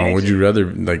question though. manage Would it. you rather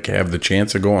like have the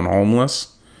chance of going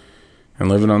homeless and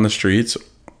living on the streets,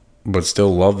 but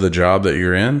still love the job that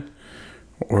you're in,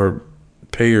 or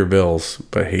pay your bills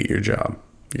but hate your job?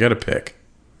 You got to pick.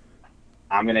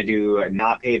 I'm gonna do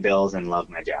not pay bills and love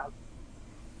my job.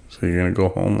 So you're gonna go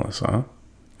homeless, huh?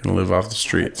 Gonna live off the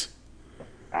streets.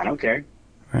 I don't care.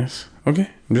 Nice. Okay,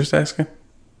 I'm just asking.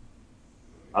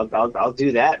 I'll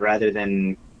do that rather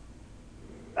than,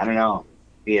 I don't know,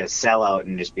 be a sellout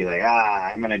and just be like,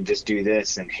 I'm gonna just do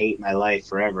this and hate my life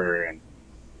forever. And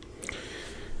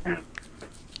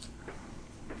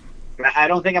I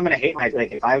don't think I'm gonna hate my,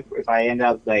 like, if I end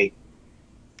up like,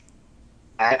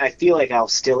 I feel like I'll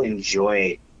still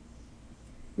enjoy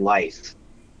life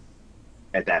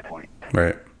at that point.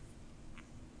 Right.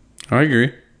 I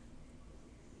agree.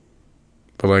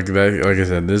 But like that, like I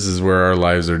said, this is where our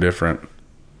lives are different.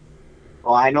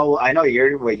 Well, I know what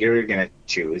you're gonna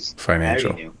choose. I Financial.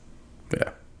 already knew. Yeah.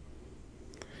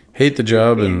 Hate the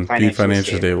job Being and be financially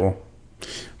financially stable.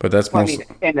 But that's Well, I most. mean,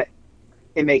 and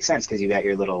it makes sense because you got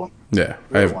your little Yeah,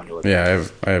 one to look at.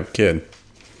 I have a kid.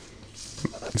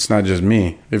 It's not just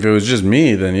me. If it was just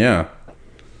me, then yeah.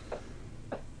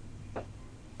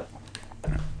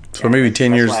 So Yeah, maybe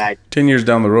that's why 10 years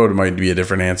down the road, it might be a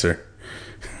different answer.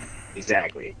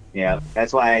 exactly. Yeah,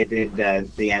 that's why I did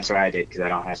the answer I did because I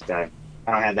don't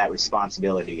have that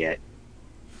responsibility yet.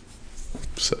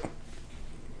 So,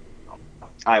 All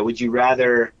right, would you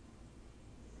rather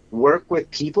work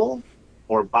with people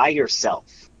or by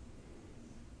yourself?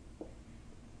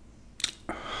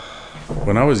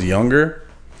 when I was younger,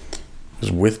 I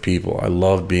was with people. I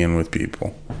loved being with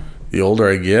people. The older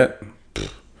I get,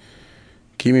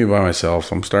 keep me by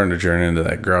myself. I'm starting to turn into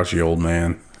that grouchy old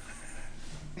man.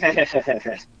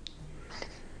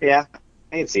 Yeah,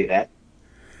 I can see that.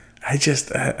 I just,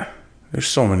 there's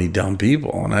so many dumb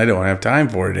people, and I don't have time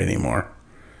for it anymore.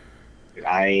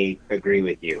 I agree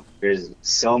with you. There's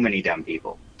so many dumb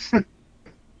people.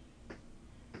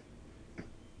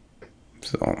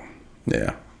 So,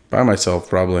 yeah, by myself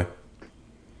probably.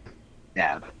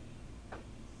 Yeah.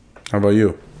 How about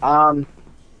you?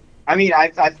 I mean,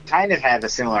 I've kind of had a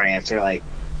similar answer. Like,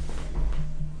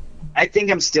 I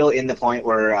think I'm still in the point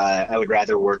where I would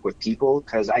rather work with people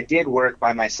because I did work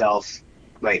by myself.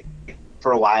 Like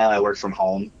for a while, I worked from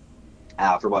home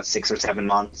for about 6 or 7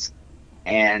 months,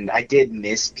 and I did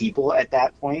miss people at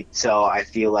that point. So I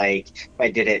feel like if I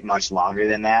did it much longer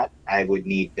than that, I would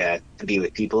need to be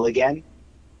with people again.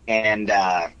 And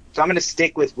so I'm going to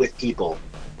stick with people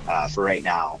for right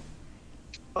now.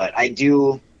 But I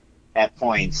do at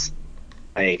points.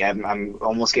 Like I'm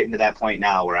almost getting to that point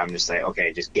now where I'm just like,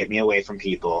 okay, just get me away from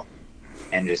people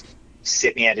and just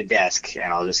sit me at a desk and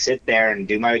I'll just sit there and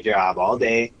do my job all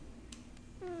day.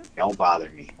 Don't bother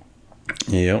me.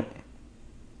 Yep.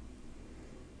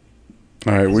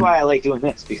 All right. That's why I like doing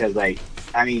this because like,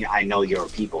 I mean, I know you're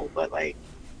people, but like,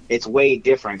 it's way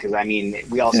different because I mean,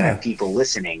 we also Yeah. have people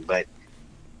listening, but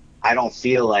I don't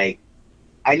feel like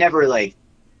I never like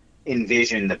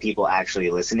envision the people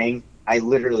actually listening. I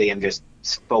literally am just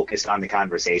focused on the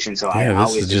conversation, so I Yeah, this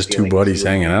always is just just feel two like it's buddies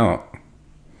hanging out.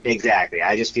 exactly.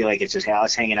 I just feel like it's just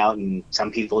us hanging out, and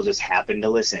some people just happen to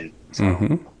listen. So,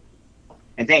 Mm-hmm.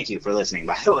 and thank you for listening,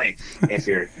 by the way. If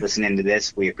you're listening to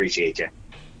this, we appreciate you.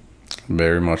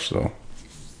 Very much so.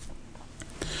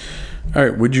 All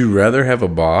right. Would you rather have a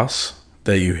boss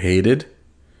that you hated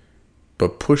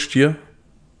but pushed you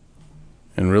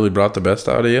and really brought the best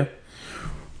out of you?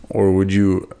 Or would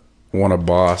you want a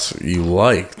boss you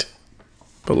liked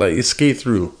but let you skate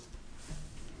through?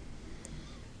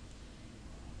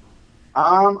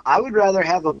 I would rather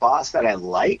have a boss that I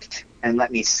liked and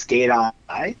let me skate on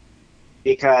by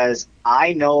because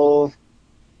I know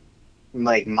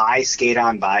like my skate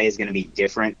on by is going to be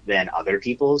different than other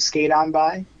people's skate on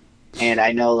by. And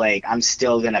I know like I'm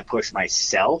still going to push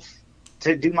myself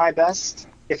to do my best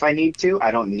if I need to.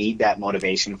 I don't need that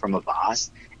motivation from a boss,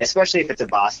 especially if it's a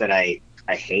boss that I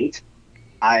hate.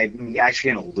 I'm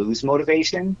actually going to lose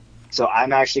motivation. So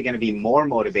I'm actually going to be more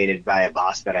motivated by a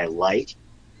boss that I like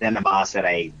than a boss that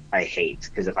I hate.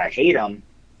 Because if I hate him,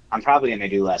 I'm probably going to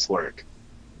do less work.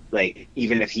 Like,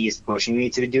 even if he's pushing me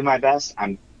to do my best,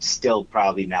 I'm still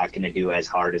probably not going to do as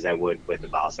hard as I would with the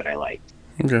boss that I like.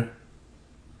 Okay.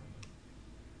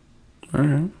 All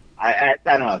right. I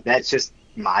don't know. That's just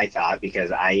my thought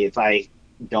because if I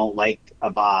don't like a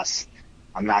boss,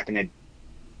 I'm not going to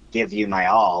give you my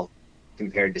all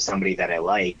compared to somebody that I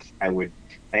like. I would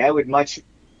much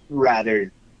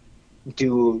rather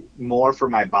do more for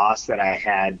my boss that I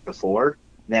had before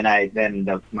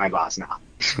than my boss now.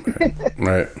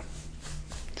 Right.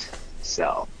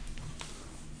 So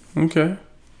Okay.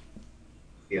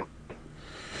 yeah.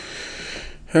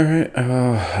 All right.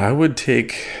 I would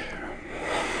take.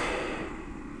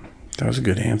 That was a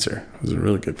good answer. That was a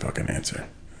really good fucking answer.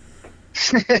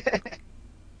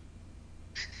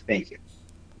 Thank you.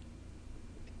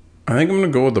 I think I'm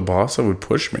going to go with the boss that would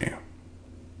push me.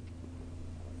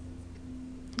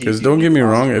 Because don't get me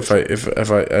wrong, if I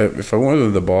went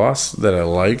with the boss that I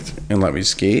liked and let me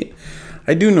skate,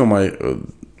 I do know my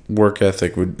work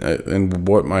ethic would and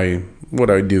what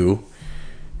I do,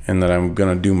 and that I'm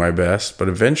gonna do my best. But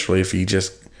eventually, if he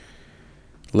just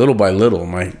little by little,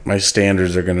 my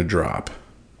standards are gonna drop.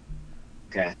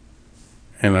 Okay.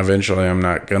 And eventually, I'm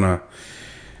not gonna.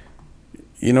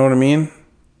 You know what I mean?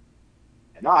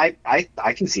 No, I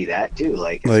can see that too.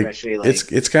 Like Like especially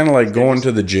like it's kind of like going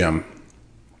to the gym.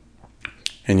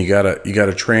 And you got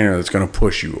a trainer that's going to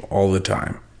push you all the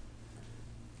time.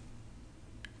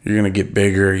 You're going to get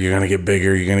bigger, you're going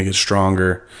to get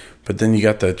stronger. But then you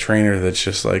got that trainer that's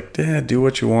just like, "Dad, do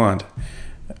what you want."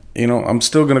 You know, I'm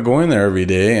still going to go in there every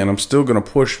day and I'm still going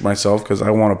to push myself because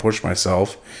I want to push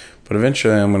myself. But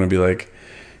eventually I'm going to be like,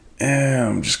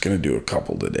 I'm just going to do a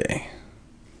couple today.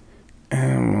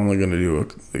 I'm only going to do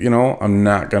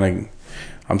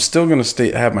I'm still going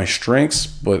to have my strengths,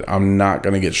 but I'm not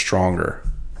going to get stronger.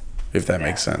 If that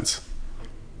makes sense.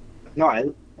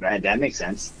 No, that makes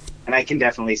sense, and I can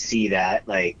definitely see that.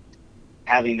 Like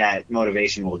having that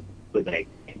motivation would like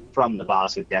from the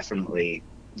boss would definitely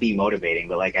be motivating.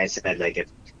 But like I said, like if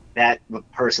that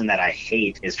person that I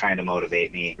hate is trying to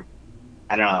motivate me,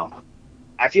 I don't know.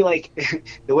 I feel like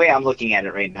the way I'm looking at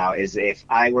it right now is if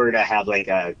I were to have like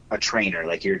a trainer,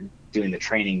 like you're doing the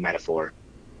training metaphor.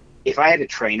 If I had a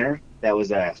trainer that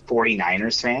was a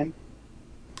 49ers fan,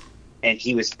 and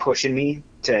he was pushing me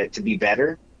to be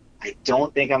better, I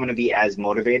don't think I'm going to be as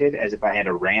motivated as if I had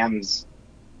a Rams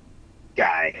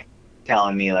guy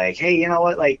telling me like, hey, you know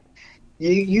what, like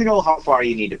you know how far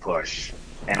you need to push,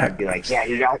 and I'd be like,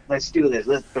 yeah, let's do this.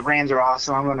 The Rams are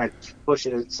awesome. I'm going to push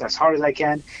it as hard as I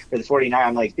can. For the 49ers,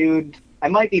 I'm like, dude, I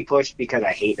might be pushed because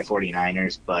I hate the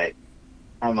 49ers, but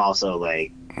I'm also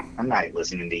like, I'm not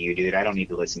listening to you, dude. I don't need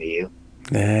to listen to you.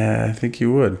 Yeah, I think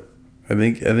you would. I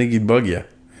think he'd bug you.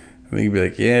 I think he'd be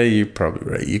like, "Yeah, you're probably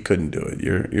right. You couldn't do it.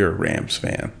 You're a Rams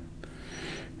fan."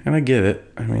 And I get it.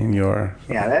 I mean, you are.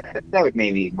 So. Yeah, that would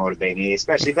maybe motivate me,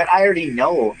 especially. But I already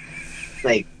know,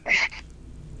 like,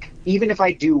 even if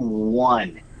I do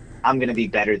one, I'm going to be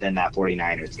better than that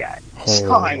 49ers guy. Oh.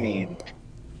 So, I mean.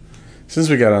 Since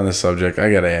we got on this subject, I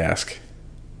got to ask.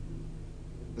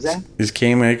 Was that? Is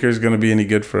Cam Akers going to be any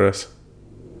good for us?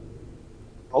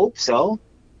 Hope so.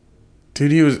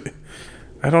 Dude, he was...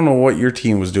 I don't know what your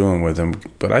team was doing with him,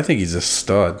 but I think he's a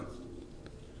stud.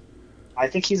 I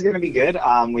think he's going to be good.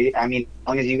 I mean, as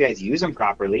long as you guys use him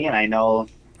properly, and I know...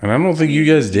 And I don't think you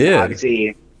guys did.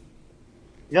 Obviously,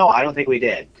 no, I don't think we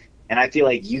did. And I feel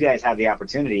like you guys have the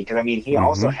opportunity, because, I mean, he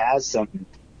also has some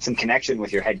connection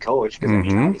with your head coach, because, I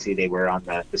mean, obviously they were on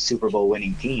the Super Bowl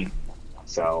winning team.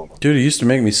 So, dude, it used to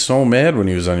make me so mad when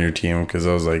he was on your team, because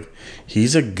I was like,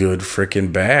 he's a good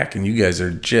freaking back, and you guys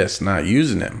are just not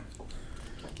using him.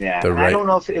 Yeah, I don't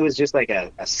know if it was just like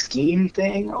a scheme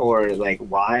thing or like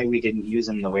why we didn't use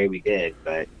him the way we did,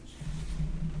 but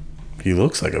he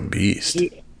looks like a beast.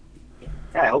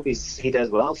 I hope he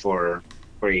does well for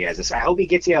you guys. I hope he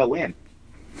gets you a win.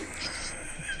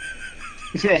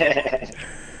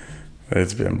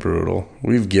 It's been brutal.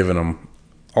 We've given him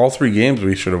all 3 games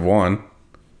we should have won.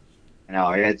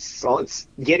 No, it's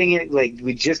getting it. Like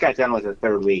we just got done with the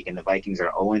 3rd week, and the Vikings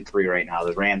are 0-3 right now.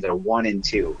 The Rams are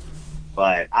 1-2.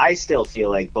 But I still feel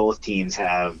like both teams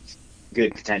have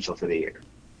good potential for the year.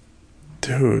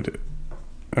 Dude,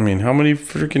 I mean, how many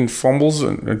freaking fumbles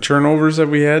and turnovers have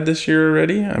we had this year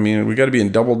already? I mean, we got to be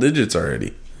in double digits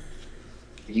already.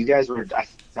 You guys were,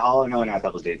 no, not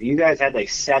double digits. You guys had like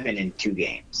 7 in 2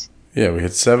 games. Yeah, we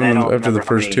had 7 after the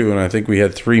first 2, and I think we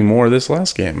had 3 more this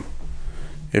last game,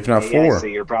 if not 4. Yeah, so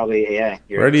you're probably,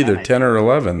 we're at either 10 or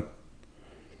 11.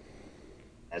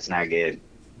 That's not good.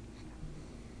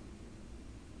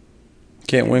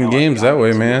 Can't win games that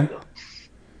way, man.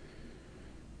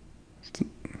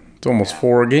 It's almost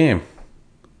 4 a game.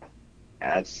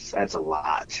 That's a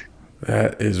lot.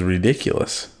 That is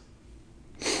ridiculous.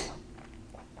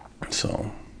 So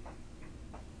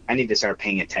I need to start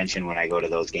paying attention when I go to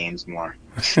those games more.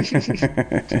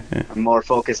 I'm more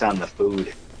focused on the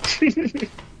food.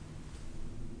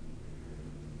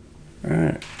 All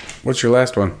right. What's your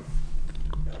last one?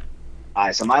 All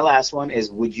right, so my last one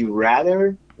is, would you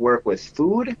rather work with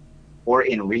food or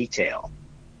in retail?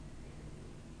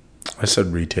 I said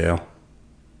retail.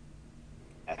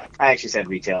 I actually said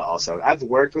retail also. I've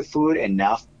worked with food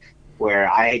enough where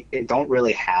I don't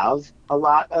really have a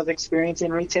lot of experience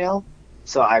in retail,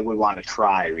 so I would want to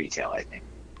try retail, I think.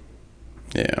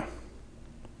 Yeah.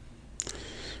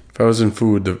 If I was in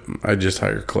food, I'd just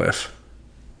hire Cliff.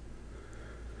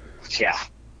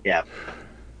 Yeah.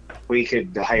 we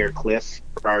could hire Cliff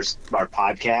for our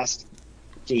podcast,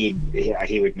 he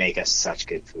would make us such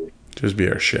good food. Just be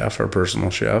our chef, our personal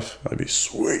chef. That'd be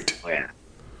sweet. Oh yeah,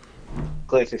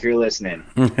 Cliff, if you're listening,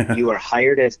 you are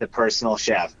hired as the personal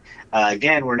chef.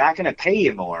 Again, we're not going to pay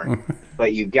you more,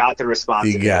 but you got the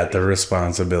responsibility. You got the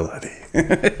responsibility.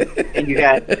 and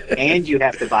you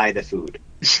have to buy the food.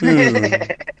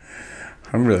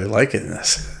 I'm really liking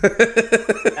this.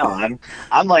 No,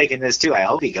 I'm liking this too. I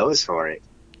hope he goes for it.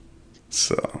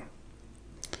 So,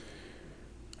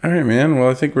 all right, man. Well,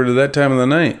 I think we're to that time of the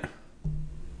night.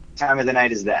 Time of the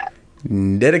night is that?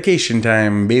 Dedication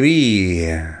time,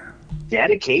 baby.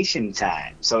 Dedication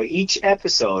time. So each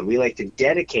episode, we like to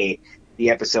dedicate the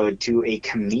episode to a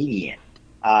comedian.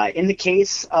 In the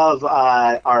case of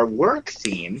our work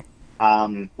theme,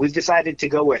 we've decided to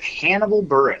go with Hannibal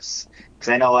Buress. Because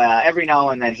I know every now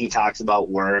and then he talks about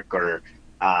work or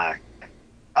I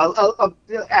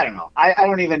don't know. I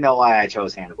don't even know why I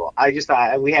chose Hannibal. I just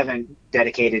thought we haven't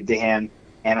dedicated to him,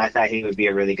 and I thought he would be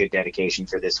a really good dedication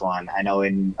for this one. I know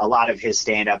in a lot of his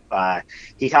stand-up,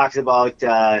 he talks about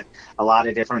a lot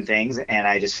of different things, and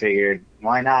I just figured,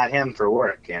 why not him for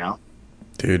work, you know?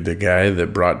 Dude, the guy that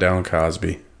brought down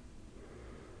Cosby.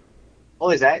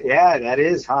 Oh, is that? Yeah, that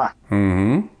is, huh?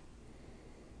 Mm-hmm.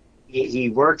 He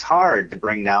worked hard to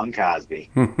bring down Cosby.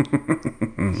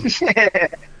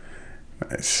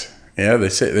 Nice. Yeah, they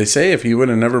say if he would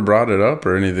have never brought it up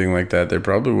or anything like that, they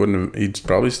probably wouldn't have. He'd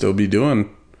probably still be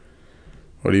doing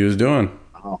what he was doing.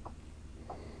 Oh,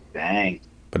 dang!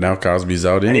 But now Cosby's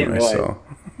out anyway, so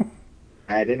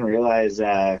I didn't realize.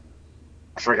 I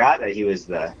forgot that he was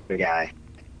the guy.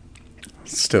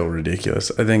 It's still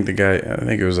ridiculous. I think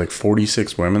it was like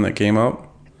 46 women that came up.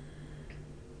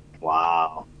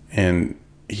 Wow. And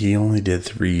he only did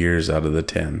 3 years out of the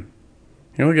 10.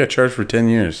 He only got charged for 10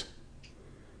 years.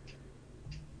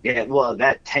 Yeah, well,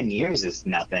 that 10 years is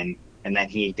nothing, and then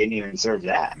he didn't even serve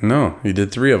that. No, he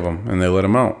did 3 of them, and they let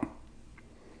him out.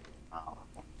 Oh.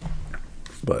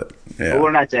 But, yeah. Well,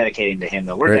 we're not dedicating to him,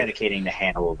 though. We're dedicating to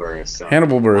Hannibal Buress. So.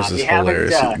 Hannibal Buress is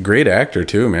hilarious. Great actor,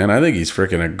 too, man. I think he's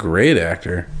freaking a great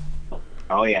actor.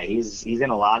 Oh, yeah, he's in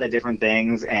a lot of different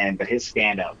things, but his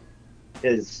stand-up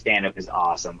is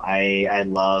awesome. I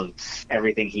love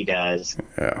everything he does.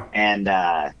 Yeah.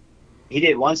 And he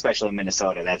did one special in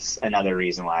Minnesota. That's another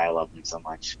reason why I love him so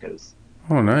much.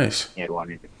 Oh, nice. He had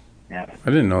one. Yeah. I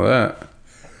didn't know that.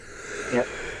 Yep.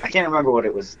 I can't remember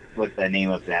what the name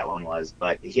of that one was,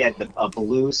 but he had a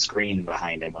blue screen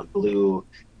behind him. A blue.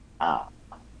 Do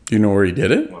you know where he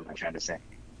did it? What am I trying to say?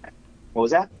 What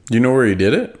was that? Do you know where he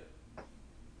did it?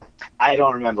 I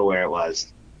don't remember where it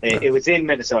was. It was in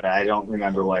Minnesota. I don't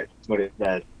remember what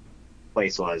the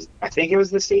place was. I think it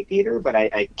was the State Theater, but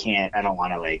I can't. I don't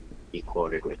want to be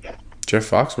quoted with that. Jeff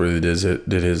Foxworthy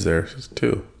did his there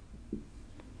too.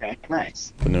 Okay,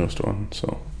 nice. The newest one.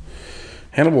 So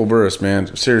Hannibal Buress,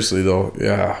 man, seriously though,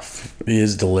 yeah,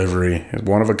 his delivery is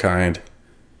one of a kind.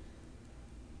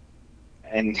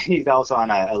 And he's also on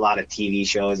a lot of TV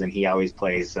shows, and he always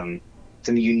plays some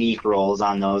unique roles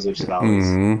on those, which is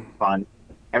always fun.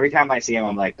 Every time I see him,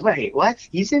 I'm like, wait, what?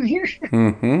 He's in here?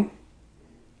 Mm-hmm.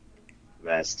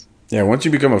 Best. Yeah, once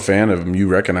you become a fan of him, you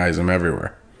recognize him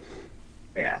everywhere.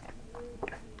 Yeah.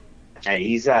 Hey,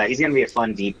 he's going to be a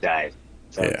fun deep dive.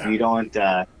 So if you don't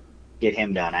get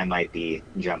him done, I might be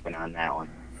jumping on that one.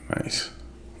 Nice.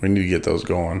 We need to get those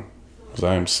going, because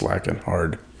I am slacking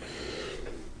hard.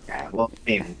 Yeah, well, I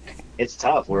mean, it's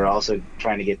tough. We're also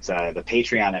trying to get the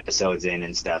Patreon episodes in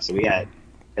and stuff, so we got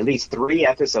at least 3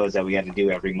 episodes that we got to do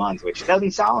every month, which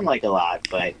doesn't sound like a lot,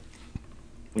 but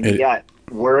when you got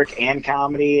work and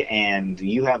comedy and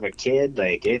you have a kid,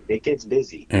 it gets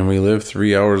busy. And we live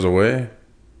 3 hours away.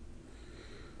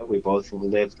 We both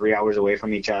live 3 hours away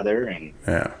from each other, and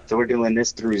so we're doing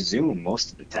this through Zoom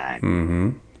most of the time. Mm-hmm.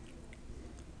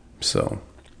 So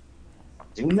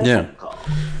Zoom call.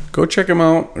 Go check him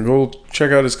out. Go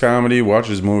check out his comedy. Watch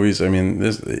his movies. I mean,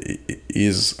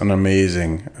 he's an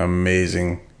amazing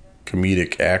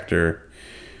comedic actor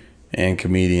and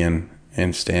comedian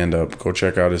and stand-up. Go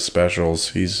check out his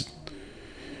specials.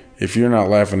 If you're not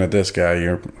laughing at this guy,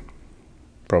 you're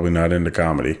probably not into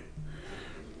comedy.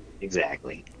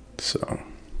 Exactly. So,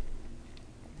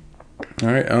 all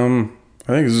right. I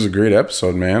think this is a great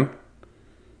episode, man.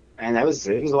 And it was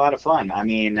a lot of fun. I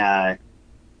mean,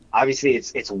 obviously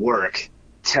it's work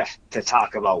to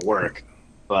talk about work,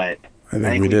 but I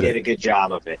think we did a good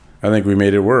job of it. I think we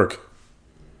made it work.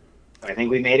 I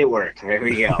think we made it work. There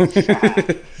we go.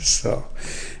 So,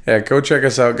 go check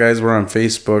us out, guys. We're on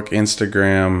Facebook,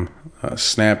 Instagram,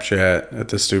 Snapchat at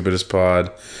The Stupidest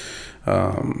Pod.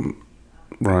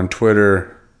 We're on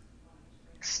Twitter.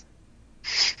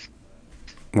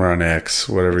 We're on X,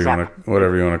 whatever you want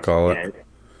to call Yeah, it.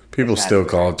 People still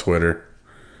call it Twitter.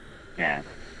 Yeah.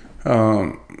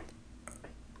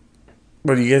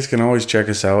 But you guys can always check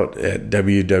us out at .com.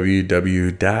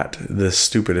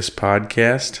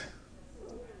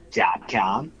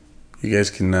 You guys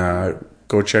can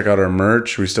go check out our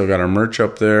merch. We still got our merch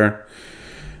up there.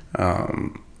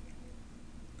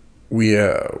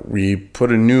 We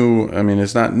put a new, I mean,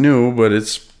 it's not new, but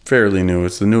it's fairly new.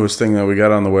 It's the newest thing that we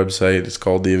got on the website. It's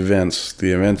called the events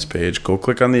page. Go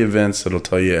click on the events. It'll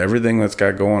tell you everything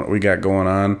we got going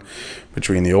on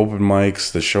between the open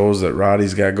mics, the shows that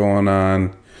Roddy's got going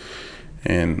on,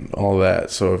 and all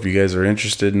that. So if you guys are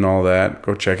interested in all that,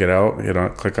 go check it out.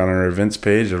 Click on our events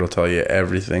page. It'll tell you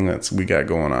everything we got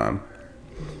going on.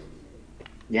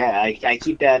 Yeah, I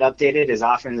keep that updated as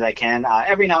often as I can.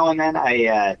 Every now and then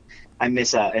I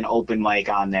miss an open mic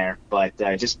on there, but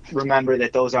just remember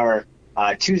that those are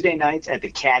Tuesday nights at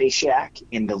the Caddy Shack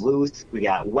in Duluth. We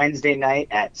got Wednesday night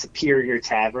at Superior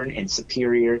Tavern in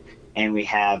Superior, and we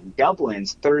have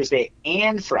Dublin's Thursday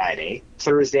and Friday.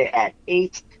 Thursday at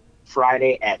 8,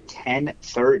 Friday at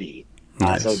 10:30.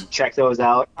 Nice. So check those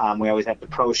out. We always have the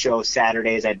pro show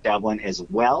Saturdays at Dublin as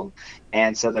well.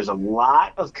 And so there's a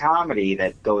lot of comedy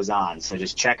that goes on. So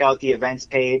just check out the events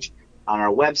page on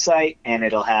our website, and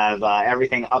it'll have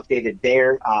everything updated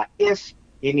there. If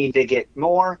you need to get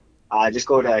more, just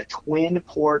go to Twin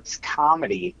Ports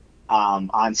Comedy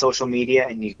on social media,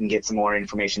 and you can get some more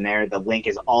information there. The link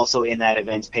is also in that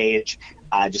events page.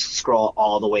 Just scroll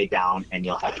all the way down, and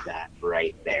you'll have that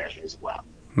right there as well.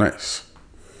 Nice.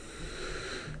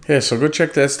 Yeah, so go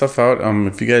check that stuff out.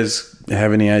 If you guys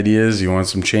have any ideas, you want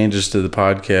some changes to the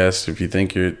podcast, if you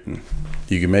think you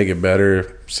can make it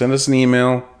better, send us an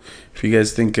email. If you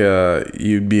guys think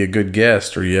you'd be a good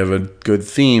guest or you have a good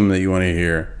theme that you want to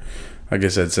hear, like I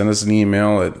said, send us an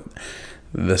email at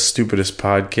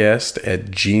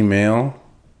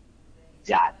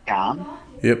thestupidestpodcast@gmail.com.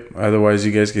 Yep. Otherwise,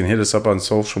 you guys can hit us up on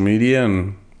social media,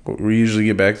 and we usually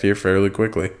get back to you fairly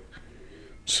quickly.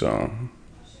 So,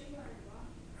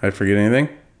 I forget anything?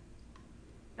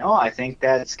 No, I think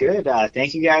that's good.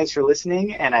 Thank you guys for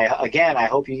listening, and I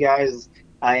hope you guys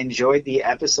enjoyed the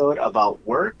episode about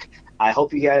work. I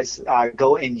hope you guys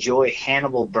go enjoy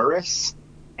Hannibal Buress,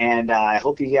 and I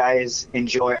hope you guys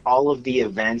enjoy all of the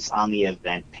events on the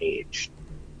event page.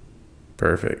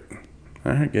 Perfect.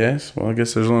 All right, guys. Well, I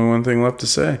guess there's only one thing left to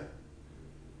say.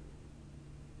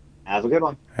 Have a good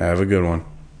one. Have a good one.